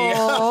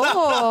 Oh.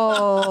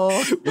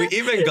 We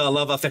even got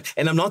love affairs.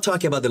 And I'm not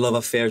talking about the love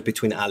affairs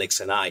between Alex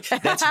and I.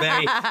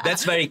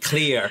 That's very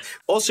clear.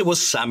 Also, it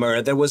was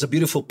summer. There was a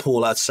beautiful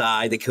pool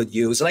outside they could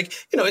use.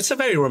 It's a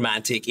very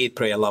romantic eat,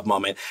 pray, and love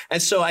moment.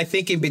 And so I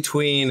think in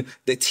between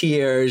the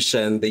tears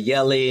and the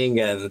yelling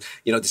and,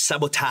 the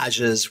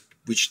sabotages,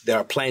 which there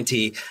are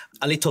plenty,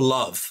 a little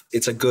love.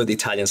 It's a good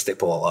Italian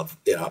staple of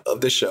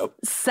the show.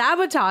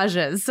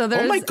 Sabotages. So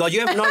there's. Oh my God,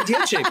 you have no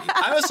idea, Jamie.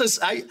 I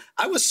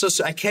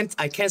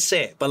can't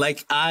say it, but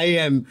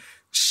I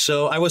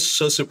was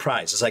so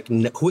surprised. It's like,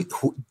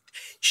 who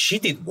she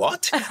did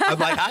what? I'm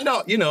like, I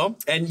know,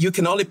 and you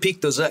can only pick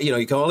those,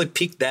 you can only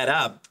pick that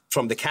up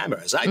from the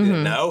cameras. I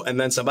didn't know. And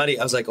then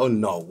I was like, oh,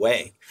 no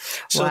way.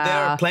 So there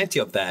are plenty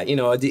of that.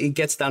 It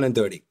gets down and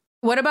dirty.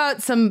 What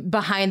about some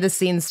behind the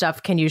scenes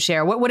stuff can you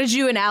share? What did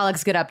you and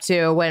Alex get up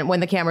to when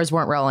the cameras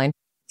weren't rolling?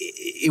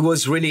 It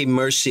was really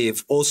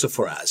immersive also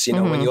for us,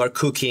 when you are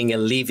cooking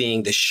and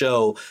leaving the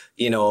show,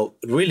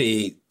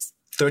 really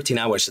 13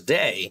 hours a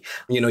day.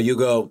 You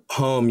go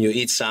home, you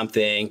eat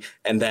something,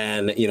 and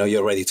then,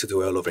 you're ready to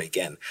do it all over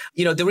again.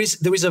 There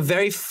is a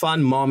very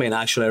fun moment,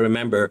 actually, I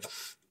remember.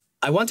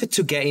 I wanted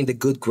to get in the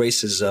good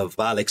graces of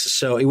Alex.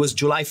 So it was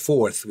July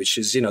 4th, which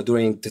is,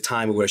 during the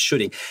time we were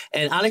shooting.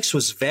 And Alex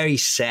was very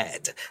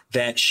sad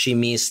that she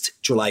missed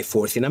July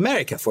 4th in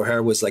America. For her,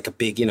 it was like a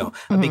big,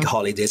 a big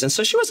holidays. And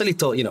so she was a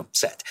little,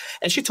 sad.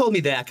 And she told me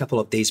that a couple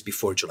of days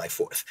before July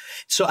 4th.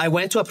 So I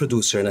went to a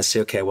producer and I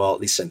said, okay, well,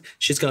 listen,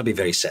 she's going to be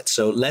very sad.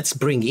 So let's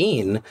bring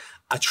in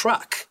a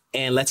truck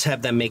and let's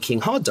have them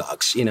making hot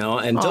dogs, and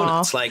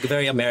donuts, like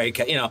very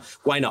American,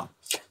 why not?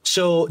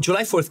 So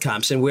July 4th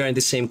comes and we're in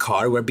the same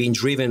car. We're being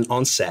driven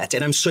on set.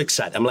 And I'm so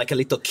excited. I'm like a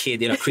little kid,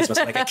 Christmas.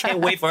 Like, I can't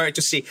wait for her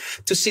to see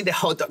the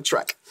hot dog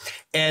truck.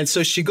 And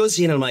so she goes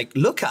in and I'm like,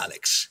 look,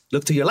 Alex,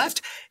 look to your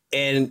left.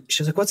 And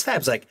she's like, what's that? I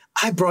was like,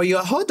 I brought you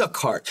a hot dog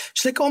cart.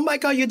 She's like, oh my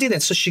God, you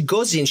didn't. So she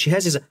goes in, she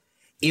has this.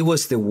 It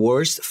was the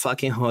worst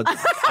fucking hot dog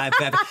I've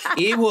ever.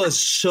 It was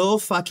so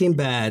fucking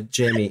bad,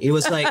 Jamie. It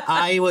was like,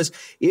 can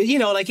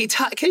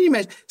you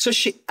imagine? So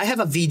I have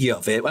a video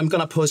of it. I'm going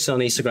to post it on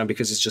Instagram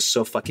because it's just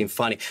so fucking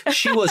funny.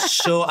 She was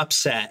so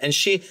upset. And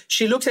she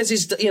looked at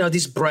this,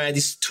 this bread,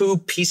 these 2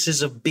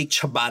 pieces of big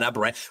ciabatta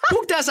bread.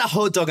 Who does a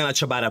hot dog on a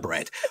ciabatta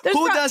bread?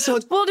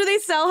 Well, do they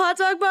sell hot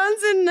dog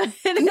buns?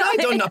 No, I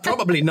don't know.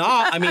 Probably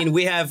not. I mean,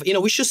 we have,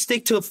 we should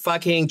stick to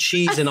fucking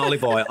cheese and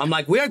olive oil. I'm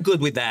like, we are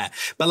good with that.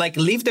 But like,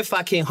 leave the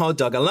fucking hot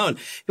dog alone.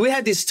 We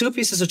had these 2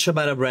 pieces of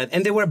ciabatta bread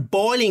and they were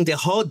boiling the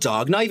hot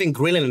dog, not even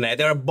grilling it.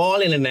 They were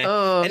boiling it.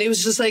 And it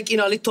was just like, a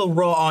little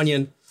raw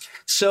onion.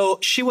 So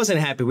she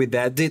wasn't happy with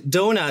that. The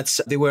donuts,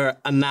 they were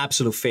an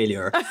absolute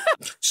failure.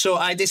 So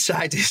I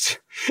decided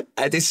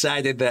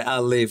that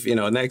I'll leave,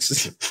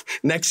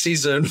 next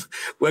season,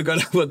 we're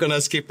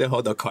gonna skip the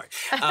hot dog cart.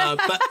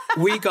 But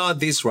we got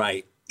this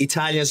right.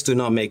 Italians do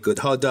not make good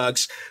hot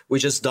dogs. We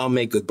just don't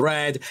make good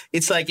bread.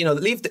 It's like,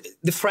 leave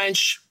the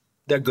French,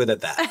 they're good at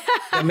that.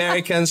 The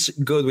Americans,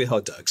 good with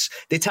hot dogs.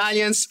 The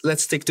Italians,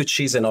 let's stick to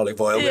cheese and olive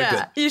oil. Yeah, we're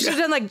good. You should have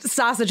done like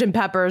sausage and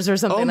peppers or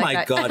something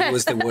like that. Oh my God, it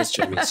was the worst,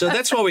 Jamie. So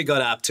that's what we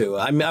got up to.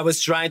 I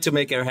was trying to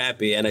make her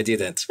happy and I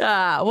didn't.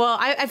 Well,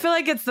 I feel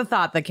like it's the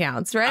thought that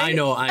counts, right? I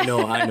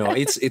know.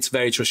 It's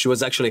very true. She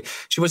was actually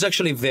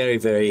very,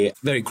 very,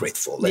 very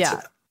grateful. Let's say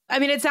that. I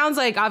mean, it sounds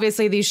like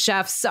obviously these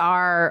chefs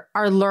are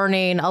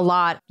learning a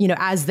lot,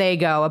 as they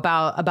go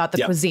about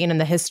the cuisine and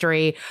the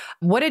history.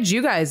 What did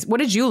you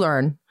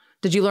learn?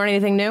 Did you learn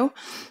anything new?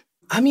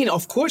 I mean,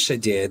 of course I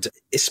did,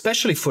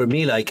 especially for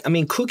me.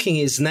 Cooking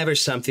is never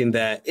something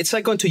that it's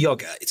like going to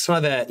yoga. It's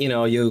not that,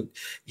 you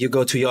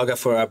go to yoga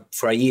for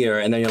a year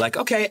and then you're like,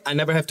 okay, I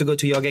never have to go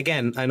to yoga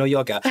again. I know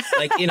yoga.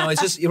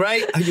 It's just,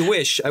 right?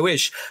 I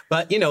wish.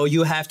 But,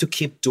 you have to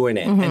keep doing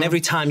it. Mm-hmm. And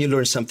every time you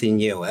learn something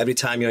new, every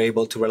time you're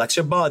able to relax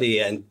your body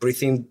and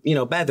breathing,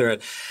 better.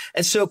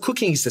 And so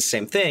cooking is the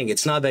same thing.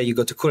 It's not that you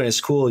go to culinary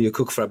school, you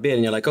cook for a bit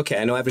and you're like, okay,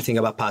 I know everything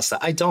about pasta.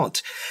 I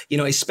don't,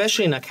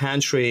 especially in a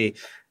country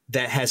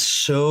that has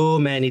so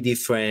many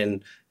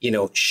different,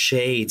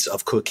 shades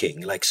of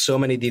cooking, like so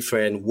many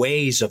different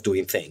ways of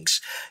doing things.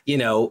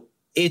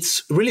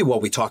 It's really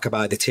what we talk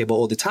about at the table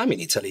all the time in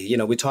Italy.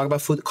 We talk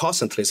about food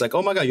constantly. It's like,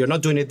 oh my God, you're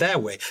not doing it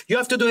that way. You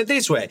have to do it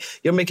this way.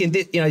 You're making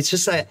this, it's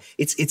just like,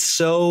 it's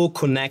so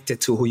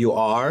connected to who you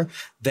are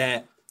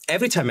that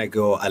every time I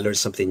go, I learn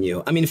something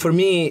new. I mean, for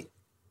me,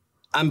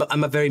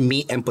 I'm a very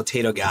meat and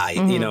potato guy,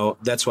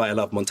 mm-hmm. That's why I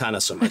love Montana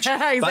so much.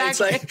 Exactly. But it's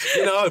like,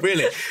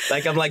 really,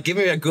 like I'm like, give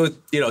me a good,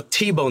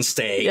 T-bone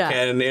steak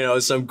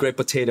and, some great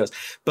potatoes.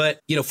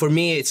 But, for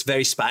me, it's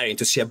very inspiring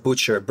to see a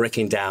butcher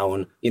breaking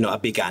down, a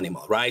big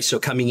animal, right? So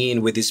coming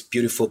in with this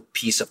beautiful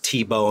piece of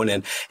T-bone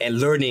and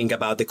learning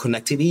about the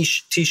connective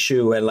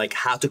tissue and like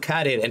how to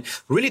cut it and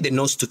really the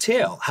nose to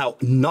tail, how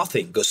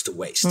nothing goes to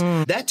waste.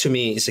 That to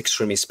me is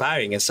extremely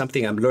inspiring and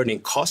something I'm learning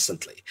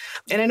constantly.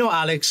 And I know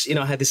Alex,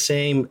 had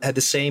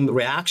the same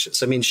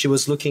reactions. I mean, she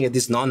was looking at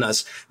these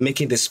nonnas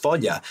making this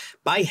foglia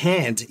by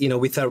hand,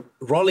 with a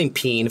rolling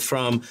pin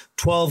from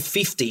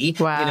 1250,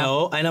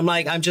 and I'm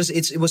like,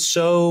 it was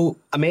so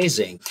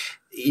amazing.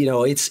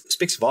 It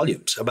speaks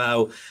volumes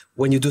about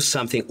when you do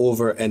something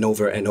over and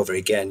over and over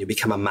again, you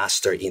become a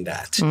master in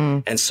that.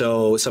 And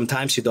so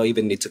sometimes you don't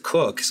even need to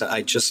cook. So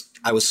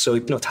I was so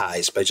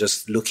hypnotized by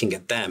just looking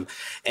at them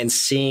and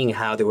seeing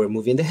how they were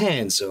moving the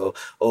hands or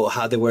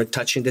how they were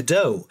touching the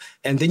dough.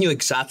 And they knew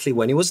exactly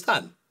when it was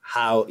done,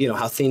 how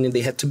thin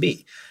they had to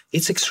be.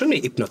 It's extremely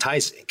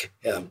hypnotizing.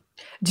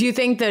 Do you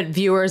think that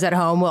viewers at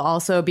home will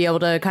also be able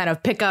to kind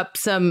of pick up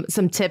some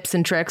tips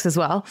and tricks as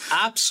well?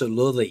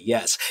 Absolutely,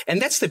 yes.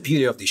 And that's the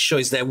beauty of this show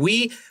is that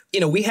we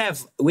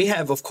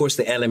have, of course,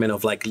 the element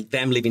of like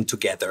them living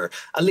together,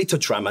 a little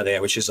drama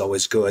there, which is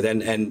always good.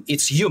 And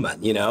it's human,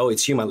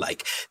 it's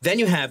human-like. Then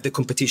you have the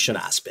competition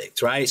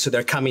aspect, right? So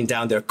they're coming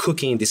down, they're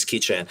cooking in this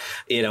kitchen,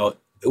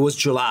 It was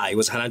July. It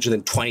was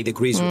 120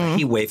 degrees with a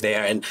heat wave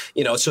there. And,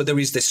 so there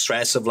is the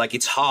stress of like,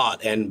 it's hot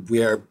and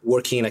we're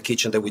working in a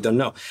kitchen that we don't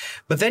know.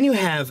 But then you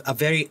have a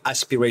very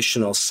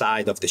aspirational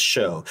side of the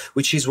show,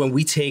 which is when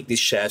we take these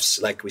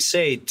chefs, like we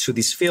say, to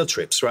these field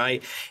trips,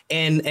 right?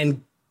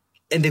 And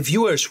the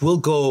viewers will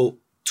go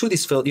to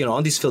this field,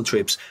 on these field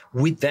trips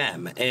with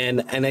them.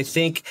 And I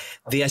think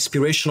the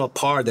aspirational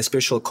part, the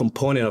aspirational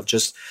component of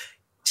just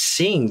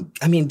seeing,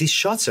 these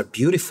shots are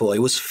beautiful. It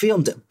was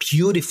filmed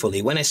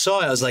beautifully. When I saw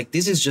it, I was like,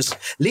 this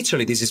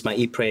is my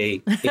Eat,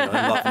 Pray, and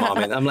Love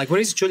moment. I'm like, where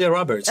is Julia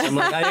Roberts? I'm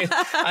like,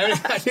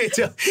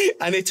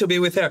 I need to be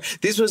with her.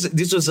 This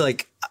was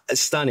like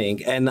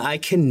stunning. And I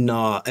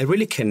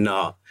really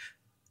cannot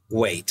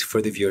wait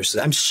for the viewers.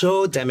 I'm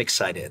so damn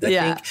excited.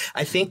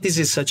 I think this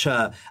is such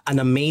an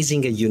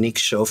amazing and unique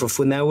show for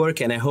Food Network,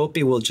 and I hope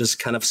it will just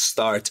kind of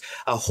start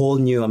a whole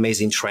new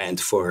amazing trend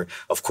for,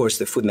 of course,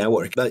 the Food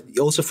Network, but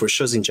also for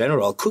shows in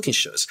general, cooking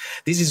shows.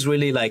 This is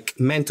really like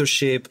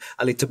mentorship,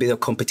 a little bit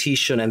of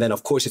competition, and then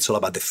of course it's all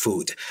about the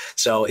food.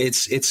 So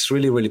it's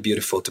really, really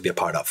beautiful to be a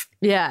part of.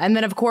 Yeah, and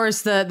then of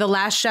course the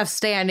last chef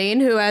standing,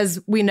 who, as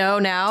we know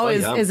now,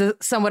 is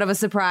somewhat of a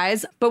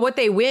surprise. But what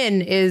they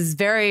win is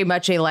very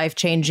much a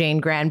life-changing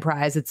grand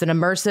prize. It's an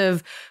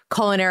immersive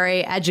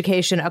culinary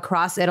education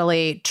across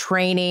Italy,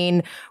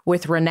 training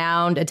with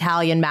renowned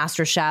Italian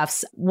master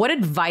chefs. What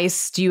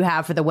advice do you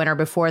have for the winner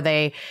before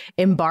they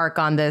embark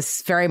on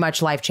this very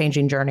much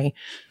life-changing journey?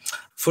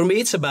 For me,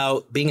 it's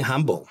about being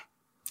humble,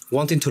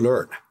 wanting to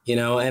learn,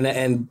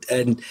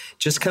 and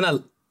just kind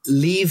of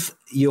leave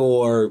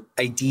your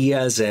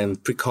ideas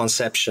and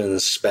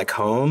preconceptions back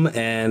home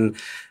and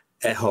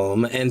at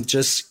home and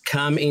just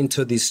come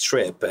into this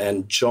trip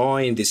and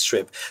join this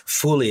trip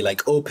fully,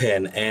 like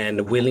open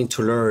and willing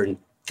to learn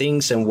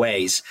things and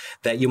ways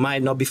that you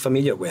might not be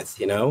familiar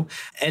with,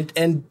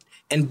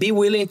 and be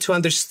willing to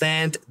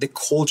understand the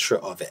culture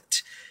of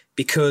it.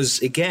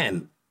 Because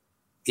again,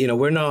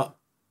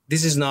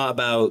 this is not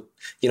about,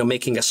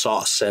 making a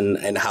sauce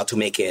and how to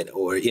make it,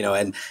 or,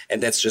 and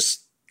that's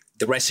just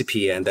the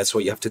recipe and that's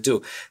what you have to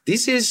do.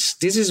 This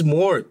is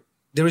more.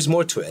 There is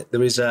more to it.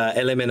 There is an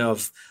element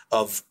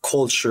of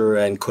culture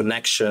and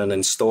connection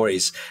and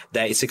stories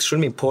that is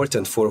extremely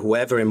important for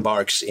whoever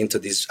embarks into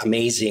this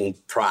amazing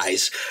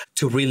prize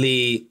to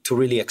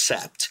really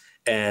accept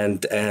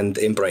and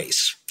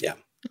embrace. Yeah.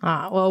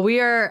 Well, we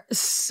are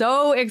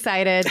so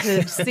excited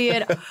to see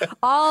it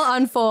all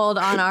unfold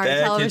on our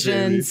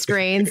television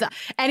screens.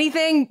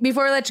 Anything,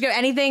 before we let you go,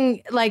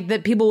 anything like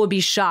that people would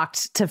be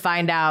shocked to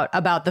find out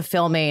about the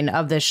filming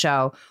of this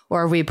show?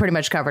 Or have we pretty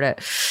much covered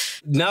it?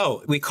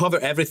 No, we cover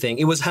everything.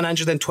 It was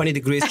 120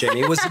 degrees,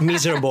 Jamie. It was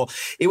miserable.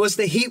 It was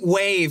the heat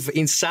wave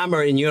in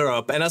summer in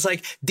Europe. And I was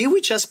like, did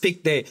we just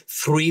pick the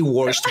 3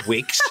 worst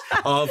weeks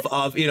of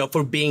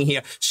for being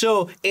here?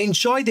 So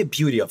enjoy the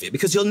beauty of it,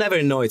 because you'll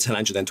never know it's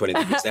 120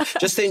 degrees there.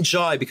 Just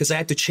enjoy, because I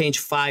had to change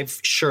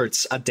 5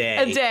 shirts a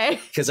day.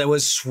 Because I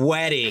was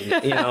sweating,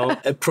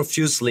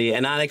 profusely.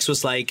 And Alex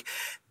was like,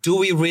 do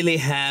we really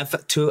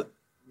have to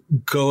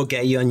go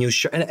get you a new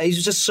shirt? And it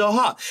was just so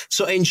hot.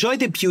 So enjoy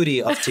the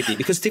beauty of TV,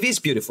 because TV is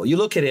beautiful. You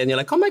look at it and you're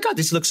like, oh my God,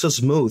 this looks so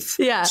smooth,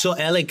 so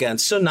elegant,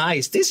 so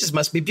nice.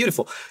 Must be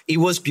beautiful. It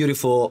was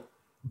beautiful,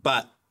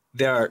 but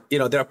there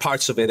are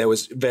parts of it that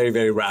was very,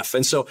 very rough.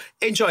 And so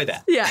enjoy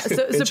that. Yeah.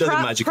 So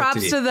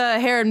props to the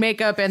hair and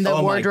makeup and the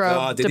wardrobe. Oh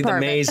my God, they did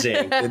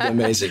amazing.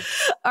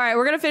 All right.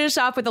 We're going to finish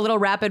off with a little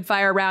rapid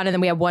fire round. And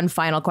then we have one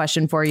final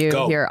question for you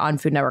here on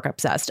Food Network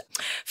Obsessed.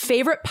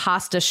 Favorite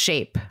pasta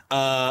shape?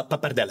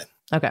 Pappardelle.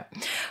 Okay.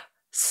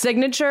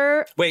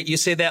 Signature. Wait, you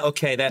say that?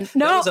 Okay, that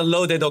was a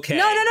loaded. Okay.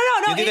 No.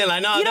 You didn't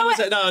like no. That was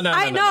no.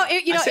 I know.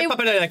 I said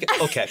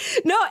pappardelle. Okay.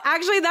 No,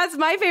 actually, that's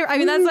my favorite. I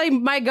mean, that's like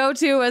my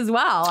go-to as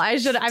well. I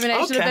should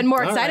have been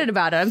more excited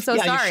about it. I'm so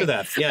sorry. You should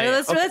have.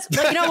 Let's,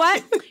 but you know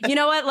what? You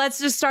know what? Let's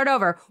just start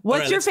over.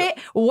 What's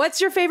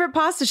your favorite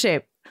pasta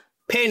shape?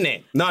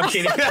 Penne. No, I'm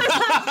kidding.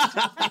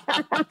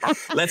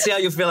 Let's see how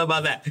you feel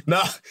about that.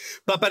 No,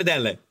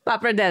 pappardelle.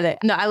 Pappardelle.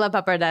 No, I love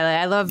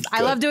pappardelle.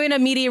 I love doing a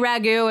meaty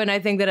ragu, and I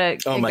think that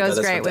it goes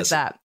great with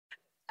that.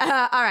 All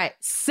right,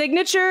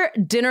 signature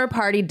dinner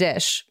party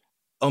dish.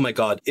 Oh my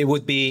God, it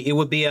would be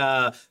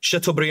a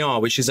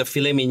Chateaubriand, which is a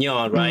filet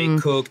mignon, right?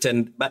 Cooked,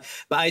 but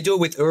I do it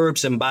with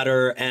herbs and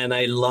butter, and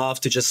I love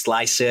to just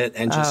slice it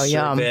and just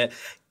serve it.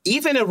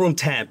 Even at room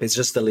temp, it's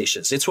just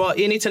delicious. It's what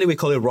in Italy we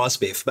call it roast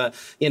beef, but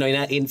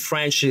in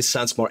French it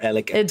sounds more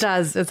elegant. It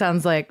does. It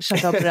sounds like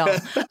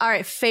Chateaubriand. All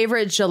right,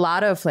 favorite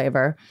gelato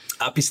flavor?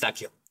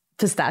 Pistachio.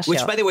 Pistachio.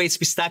 Which, by the way, it's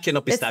pistachio,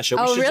 not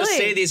pistachio. We should just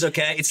say this,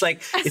 okay? It's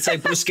like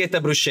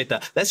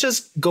bruschetta. Let's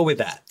just go with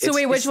that. So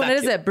wait, which one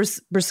is it?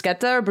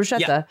 Bruschetta or bruschetta?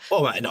 Yeah.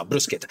 Oh, no,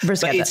 bruschetta.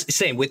 But it's the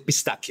same with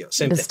pistachio.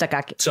 Same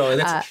thing. So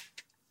that's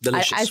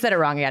delicious. I said it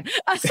wrong again.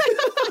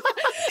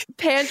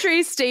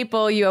 Pantry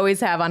staple you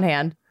always have on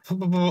hand?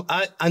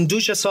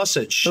 Andouja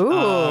sausage.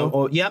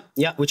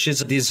 Which is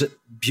this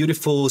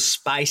beautiful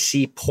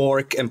spicy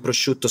pork and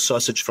prosciutto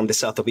sausage from the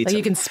south of Italy.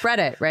 You can spread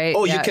it, right?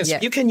 Oh,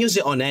 you can use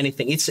it on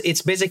anything.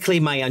 It's basically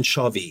my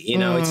anchovy.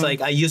 It's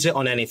like I use it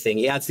on anything.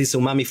 It adds this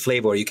umami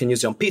flavor. You can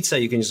use it on pizza.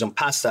 You can use it on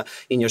pasta,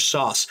 in your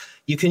sauce.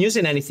 You can use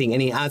it in anything,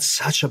 and it adds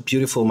such a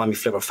beautiful umami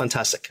flavor.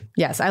 Fantastic.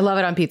 Yes, I love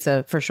it on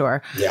pizza for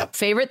sure. Yeah.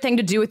 Favorite thing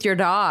to do with your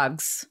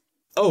dogs?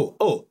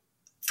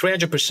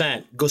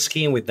 300% go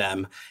skiing with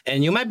them.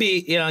 And you might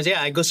be,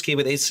 I go skiing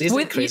with, isn't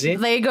it crazy?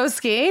 They go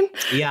skiing?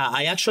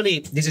 Yeah,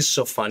 this is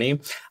so funny.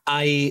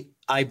 I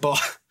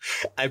bought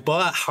a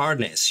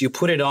harness. You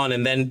put it on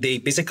and then they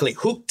basically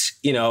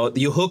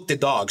you hook the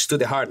dogs to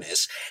the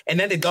harness and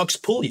then the dogs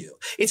pull you.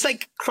 It's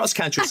like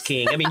cross-country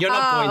skiing. I mean, you're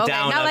not going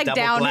down not a like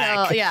double downhill,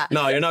 black. yeah.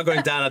 No, you're not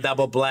going down a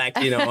double black,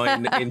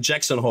 in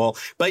Jackson Hole.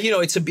 But,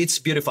 it's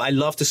beautiful. I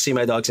love to see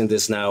my dogs in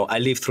this now. I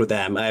live through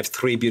them. I have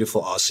 3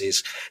 beautiful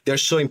Aussies. They're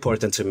so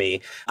important to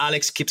me.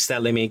 Alex keeps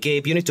telling me,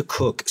 Gabe, you need to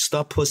cook.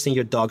 Stop posting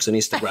your dogs on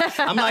Instagram.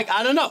 I'm like,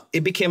 I don't know.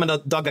 It became a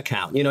dog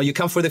account. You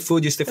come for the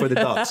food, you stay for the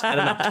dogs. I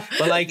don't know.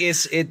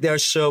 But they're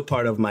so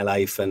part of my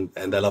life and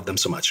I love them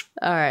so much.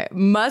 All right.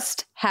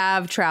 Must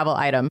have travel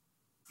item.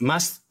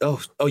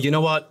 You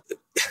know what?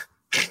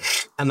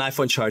 An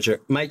iPhone charger.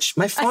 My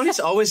phone is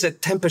always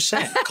at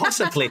 10%,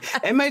 constantly.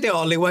 Am I the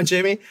only one,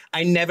 Jamie?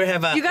 I never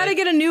have You got to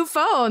get a new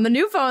phone. The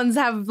new phones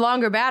have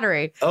longer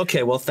battery.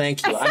 Okay, well,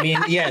 thank you. I mean,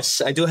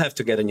 yes, I do have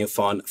to get a new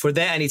phone. For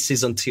that, I need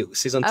season 2.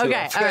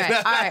 Okay, all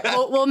right.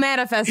 We'll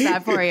manifest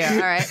that for you.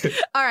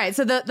 All right.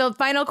 So the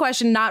final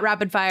question, not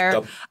rapid fire.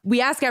 Go.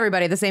 We ask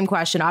everybody the same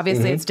question.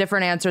 Obviously, it's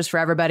different answers for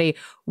everybody.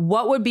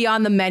 What would be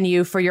on the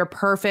menu for your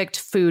perfect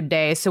food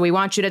day? So we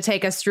want you to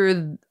take us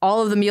through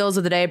all of the meals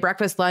of the day: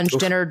 breakfast, lunch,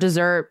 dinner,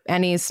 dessert,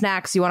 any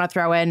snacks you want to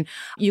throw in.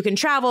 You can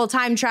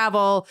time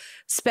travel,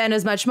 spend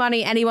as much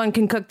money. Anyone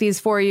can cook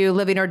these for you,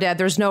 living or dead.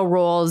 There's no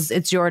rules.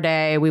 It's your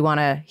day. We want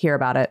to hear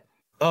about it.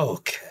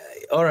 Okay.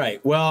 All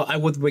right. Well, I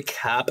would wake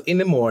up in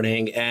the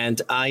morning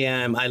and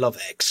I love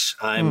eggs.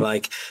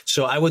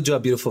 So I would do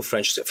a beautiful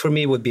for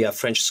me, it would be a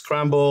French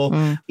scramble.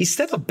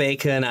 Instead of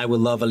bacon, I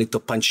would love a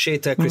little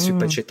pancetta, crispy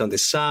pancetta on the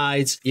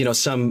sides,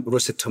 some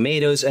roasted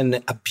tomatoes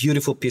and a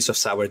beautiful piece of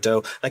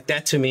sourdough. Like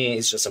that to me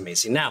is just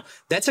amazing. Now,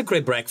 that's a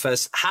great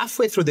breakfast.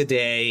 Halfway through the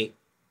day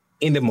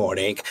in the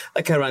morning,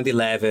 like around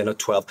 11 or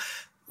 12,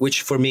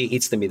 which for me,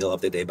 it's the middle of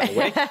the day, by the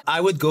way,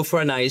 I would go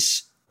for a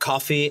nice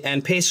coffee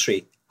and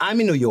pastry. I'm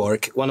in New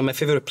York. One of my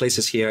favorite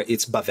places here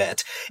is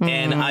Bavette.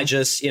 And I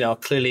just,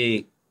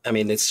 clearly, I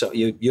mean, it's so,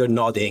 you're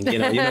nodding, you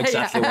know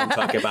exactly what I'm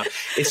talking about.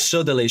 It's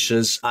so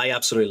delicious. I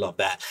absolutely love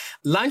that.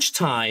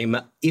 Lunchtime,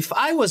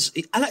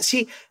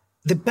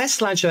 the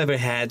best lunch I ever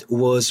had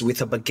was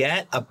with a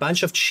baguette, a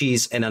bunch of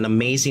cheese, and an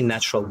amazing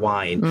natural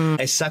wine,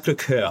 a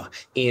Sacré-Cœur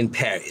in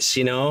Paris,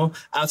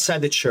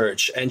 outside the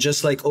church and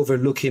just like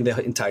overlooking the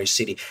entire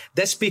city.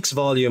 That speaks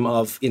volume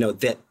of,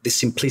 the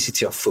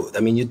simplicity of food. I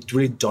mean, you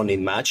really don't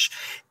need much.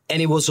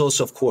 And it was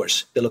also, of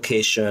course, the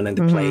location and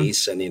the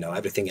place and,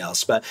 everything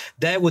else. But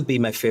that would be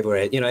my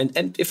favorite,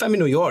 and if I'm in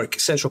New York,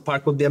 Central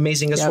Park would be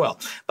amazing as well.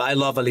 But I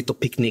love a little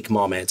picnic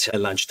moment at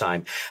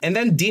lunchtime. And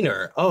then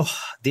dinner. Oh,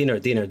 dinner.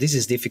 This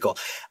is difficult.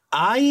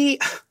 I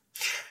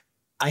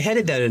had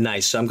it the other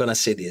night, so I'm going to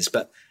say this,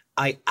 but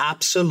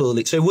so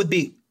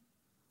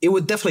it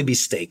would definitely be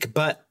steak.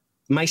 But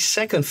my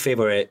second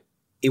favorite,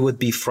 it would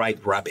be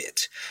fried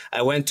rabbit.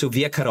 I went to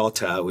Via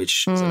Carota,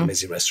 which is an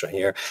amazing restaurant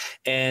here.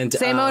 And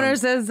same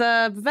owners as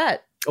Bavette.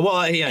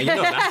 Well, yeah, you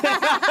know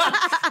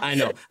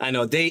that. I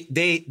know.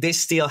 They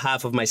steal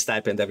half of my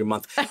stipend every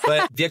month.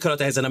 But Via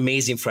Carota has an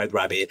amazing fried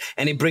rabbit.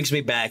 And it brings me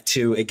back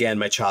to, again,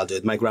 my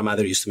childhood. My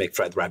grandmother used to make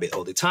fried rabbit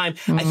all the time.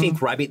 I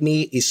think rabbit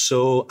meat is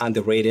so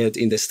underrated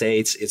in the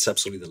States. It's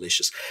absolutely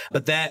delicious.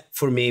 But that,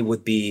 for me,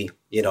 would be,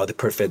 the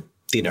perfect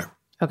dinner.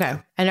 Okay.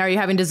 And are you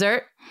having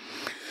dessert?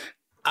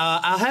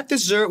 I'll have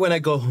dessert when I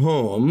go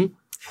home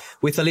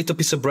with a little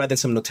piece of bread and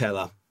some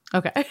Nutella.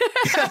 Okay.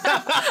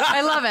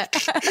 I love it.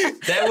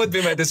 That would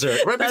be my dessert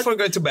before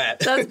going to bed.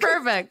 That's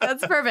perfect.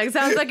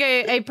 Sounds like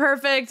a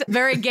perfect,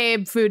 very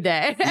Gabe food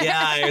day.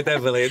 Yeah,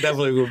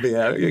 definitely will be.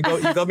 You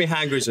got me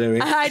hungry, Jamie.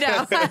 I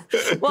know.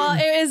 Well,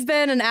 it has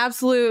been an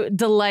absolute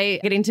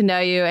delight getting to know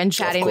you and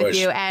chatting with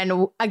you.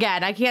 And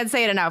again, I can't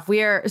say it enough.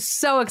 We are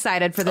so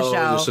excited for the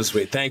show. You're so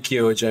sweet. Thank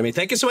you, Jamie.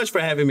 Thank you so much for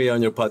having me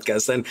on your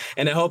podcast.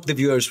 And I hope the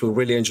viewers will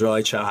really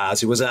enjoy Chow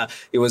House. It was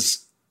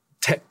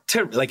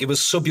it was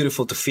so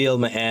beautiful to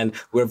film, and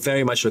we're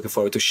very much looking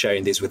forward to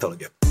sharing this with all of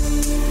you.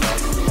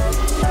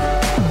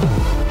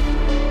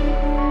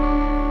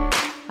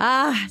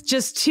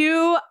 Just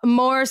 2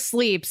 more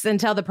sleeps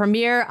until the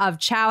premiere of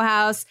Chow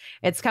House.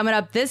 It's coming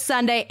up this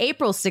Sunday,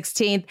 April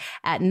 16th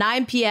at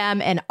 9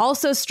 p.m. and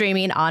also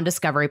streaming on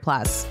Discovery+.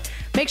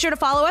 Make sure to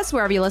follow us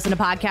wherever you listen to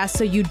podcasts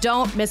so you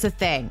don't miss a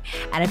thing.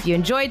 And if you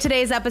enjoyed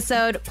today's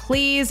episode,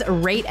 please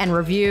rate and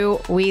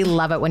review. We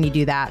love it when you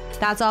do that.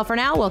 That's all for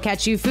now. We'll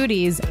catch you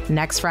foodies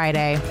next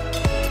Friday.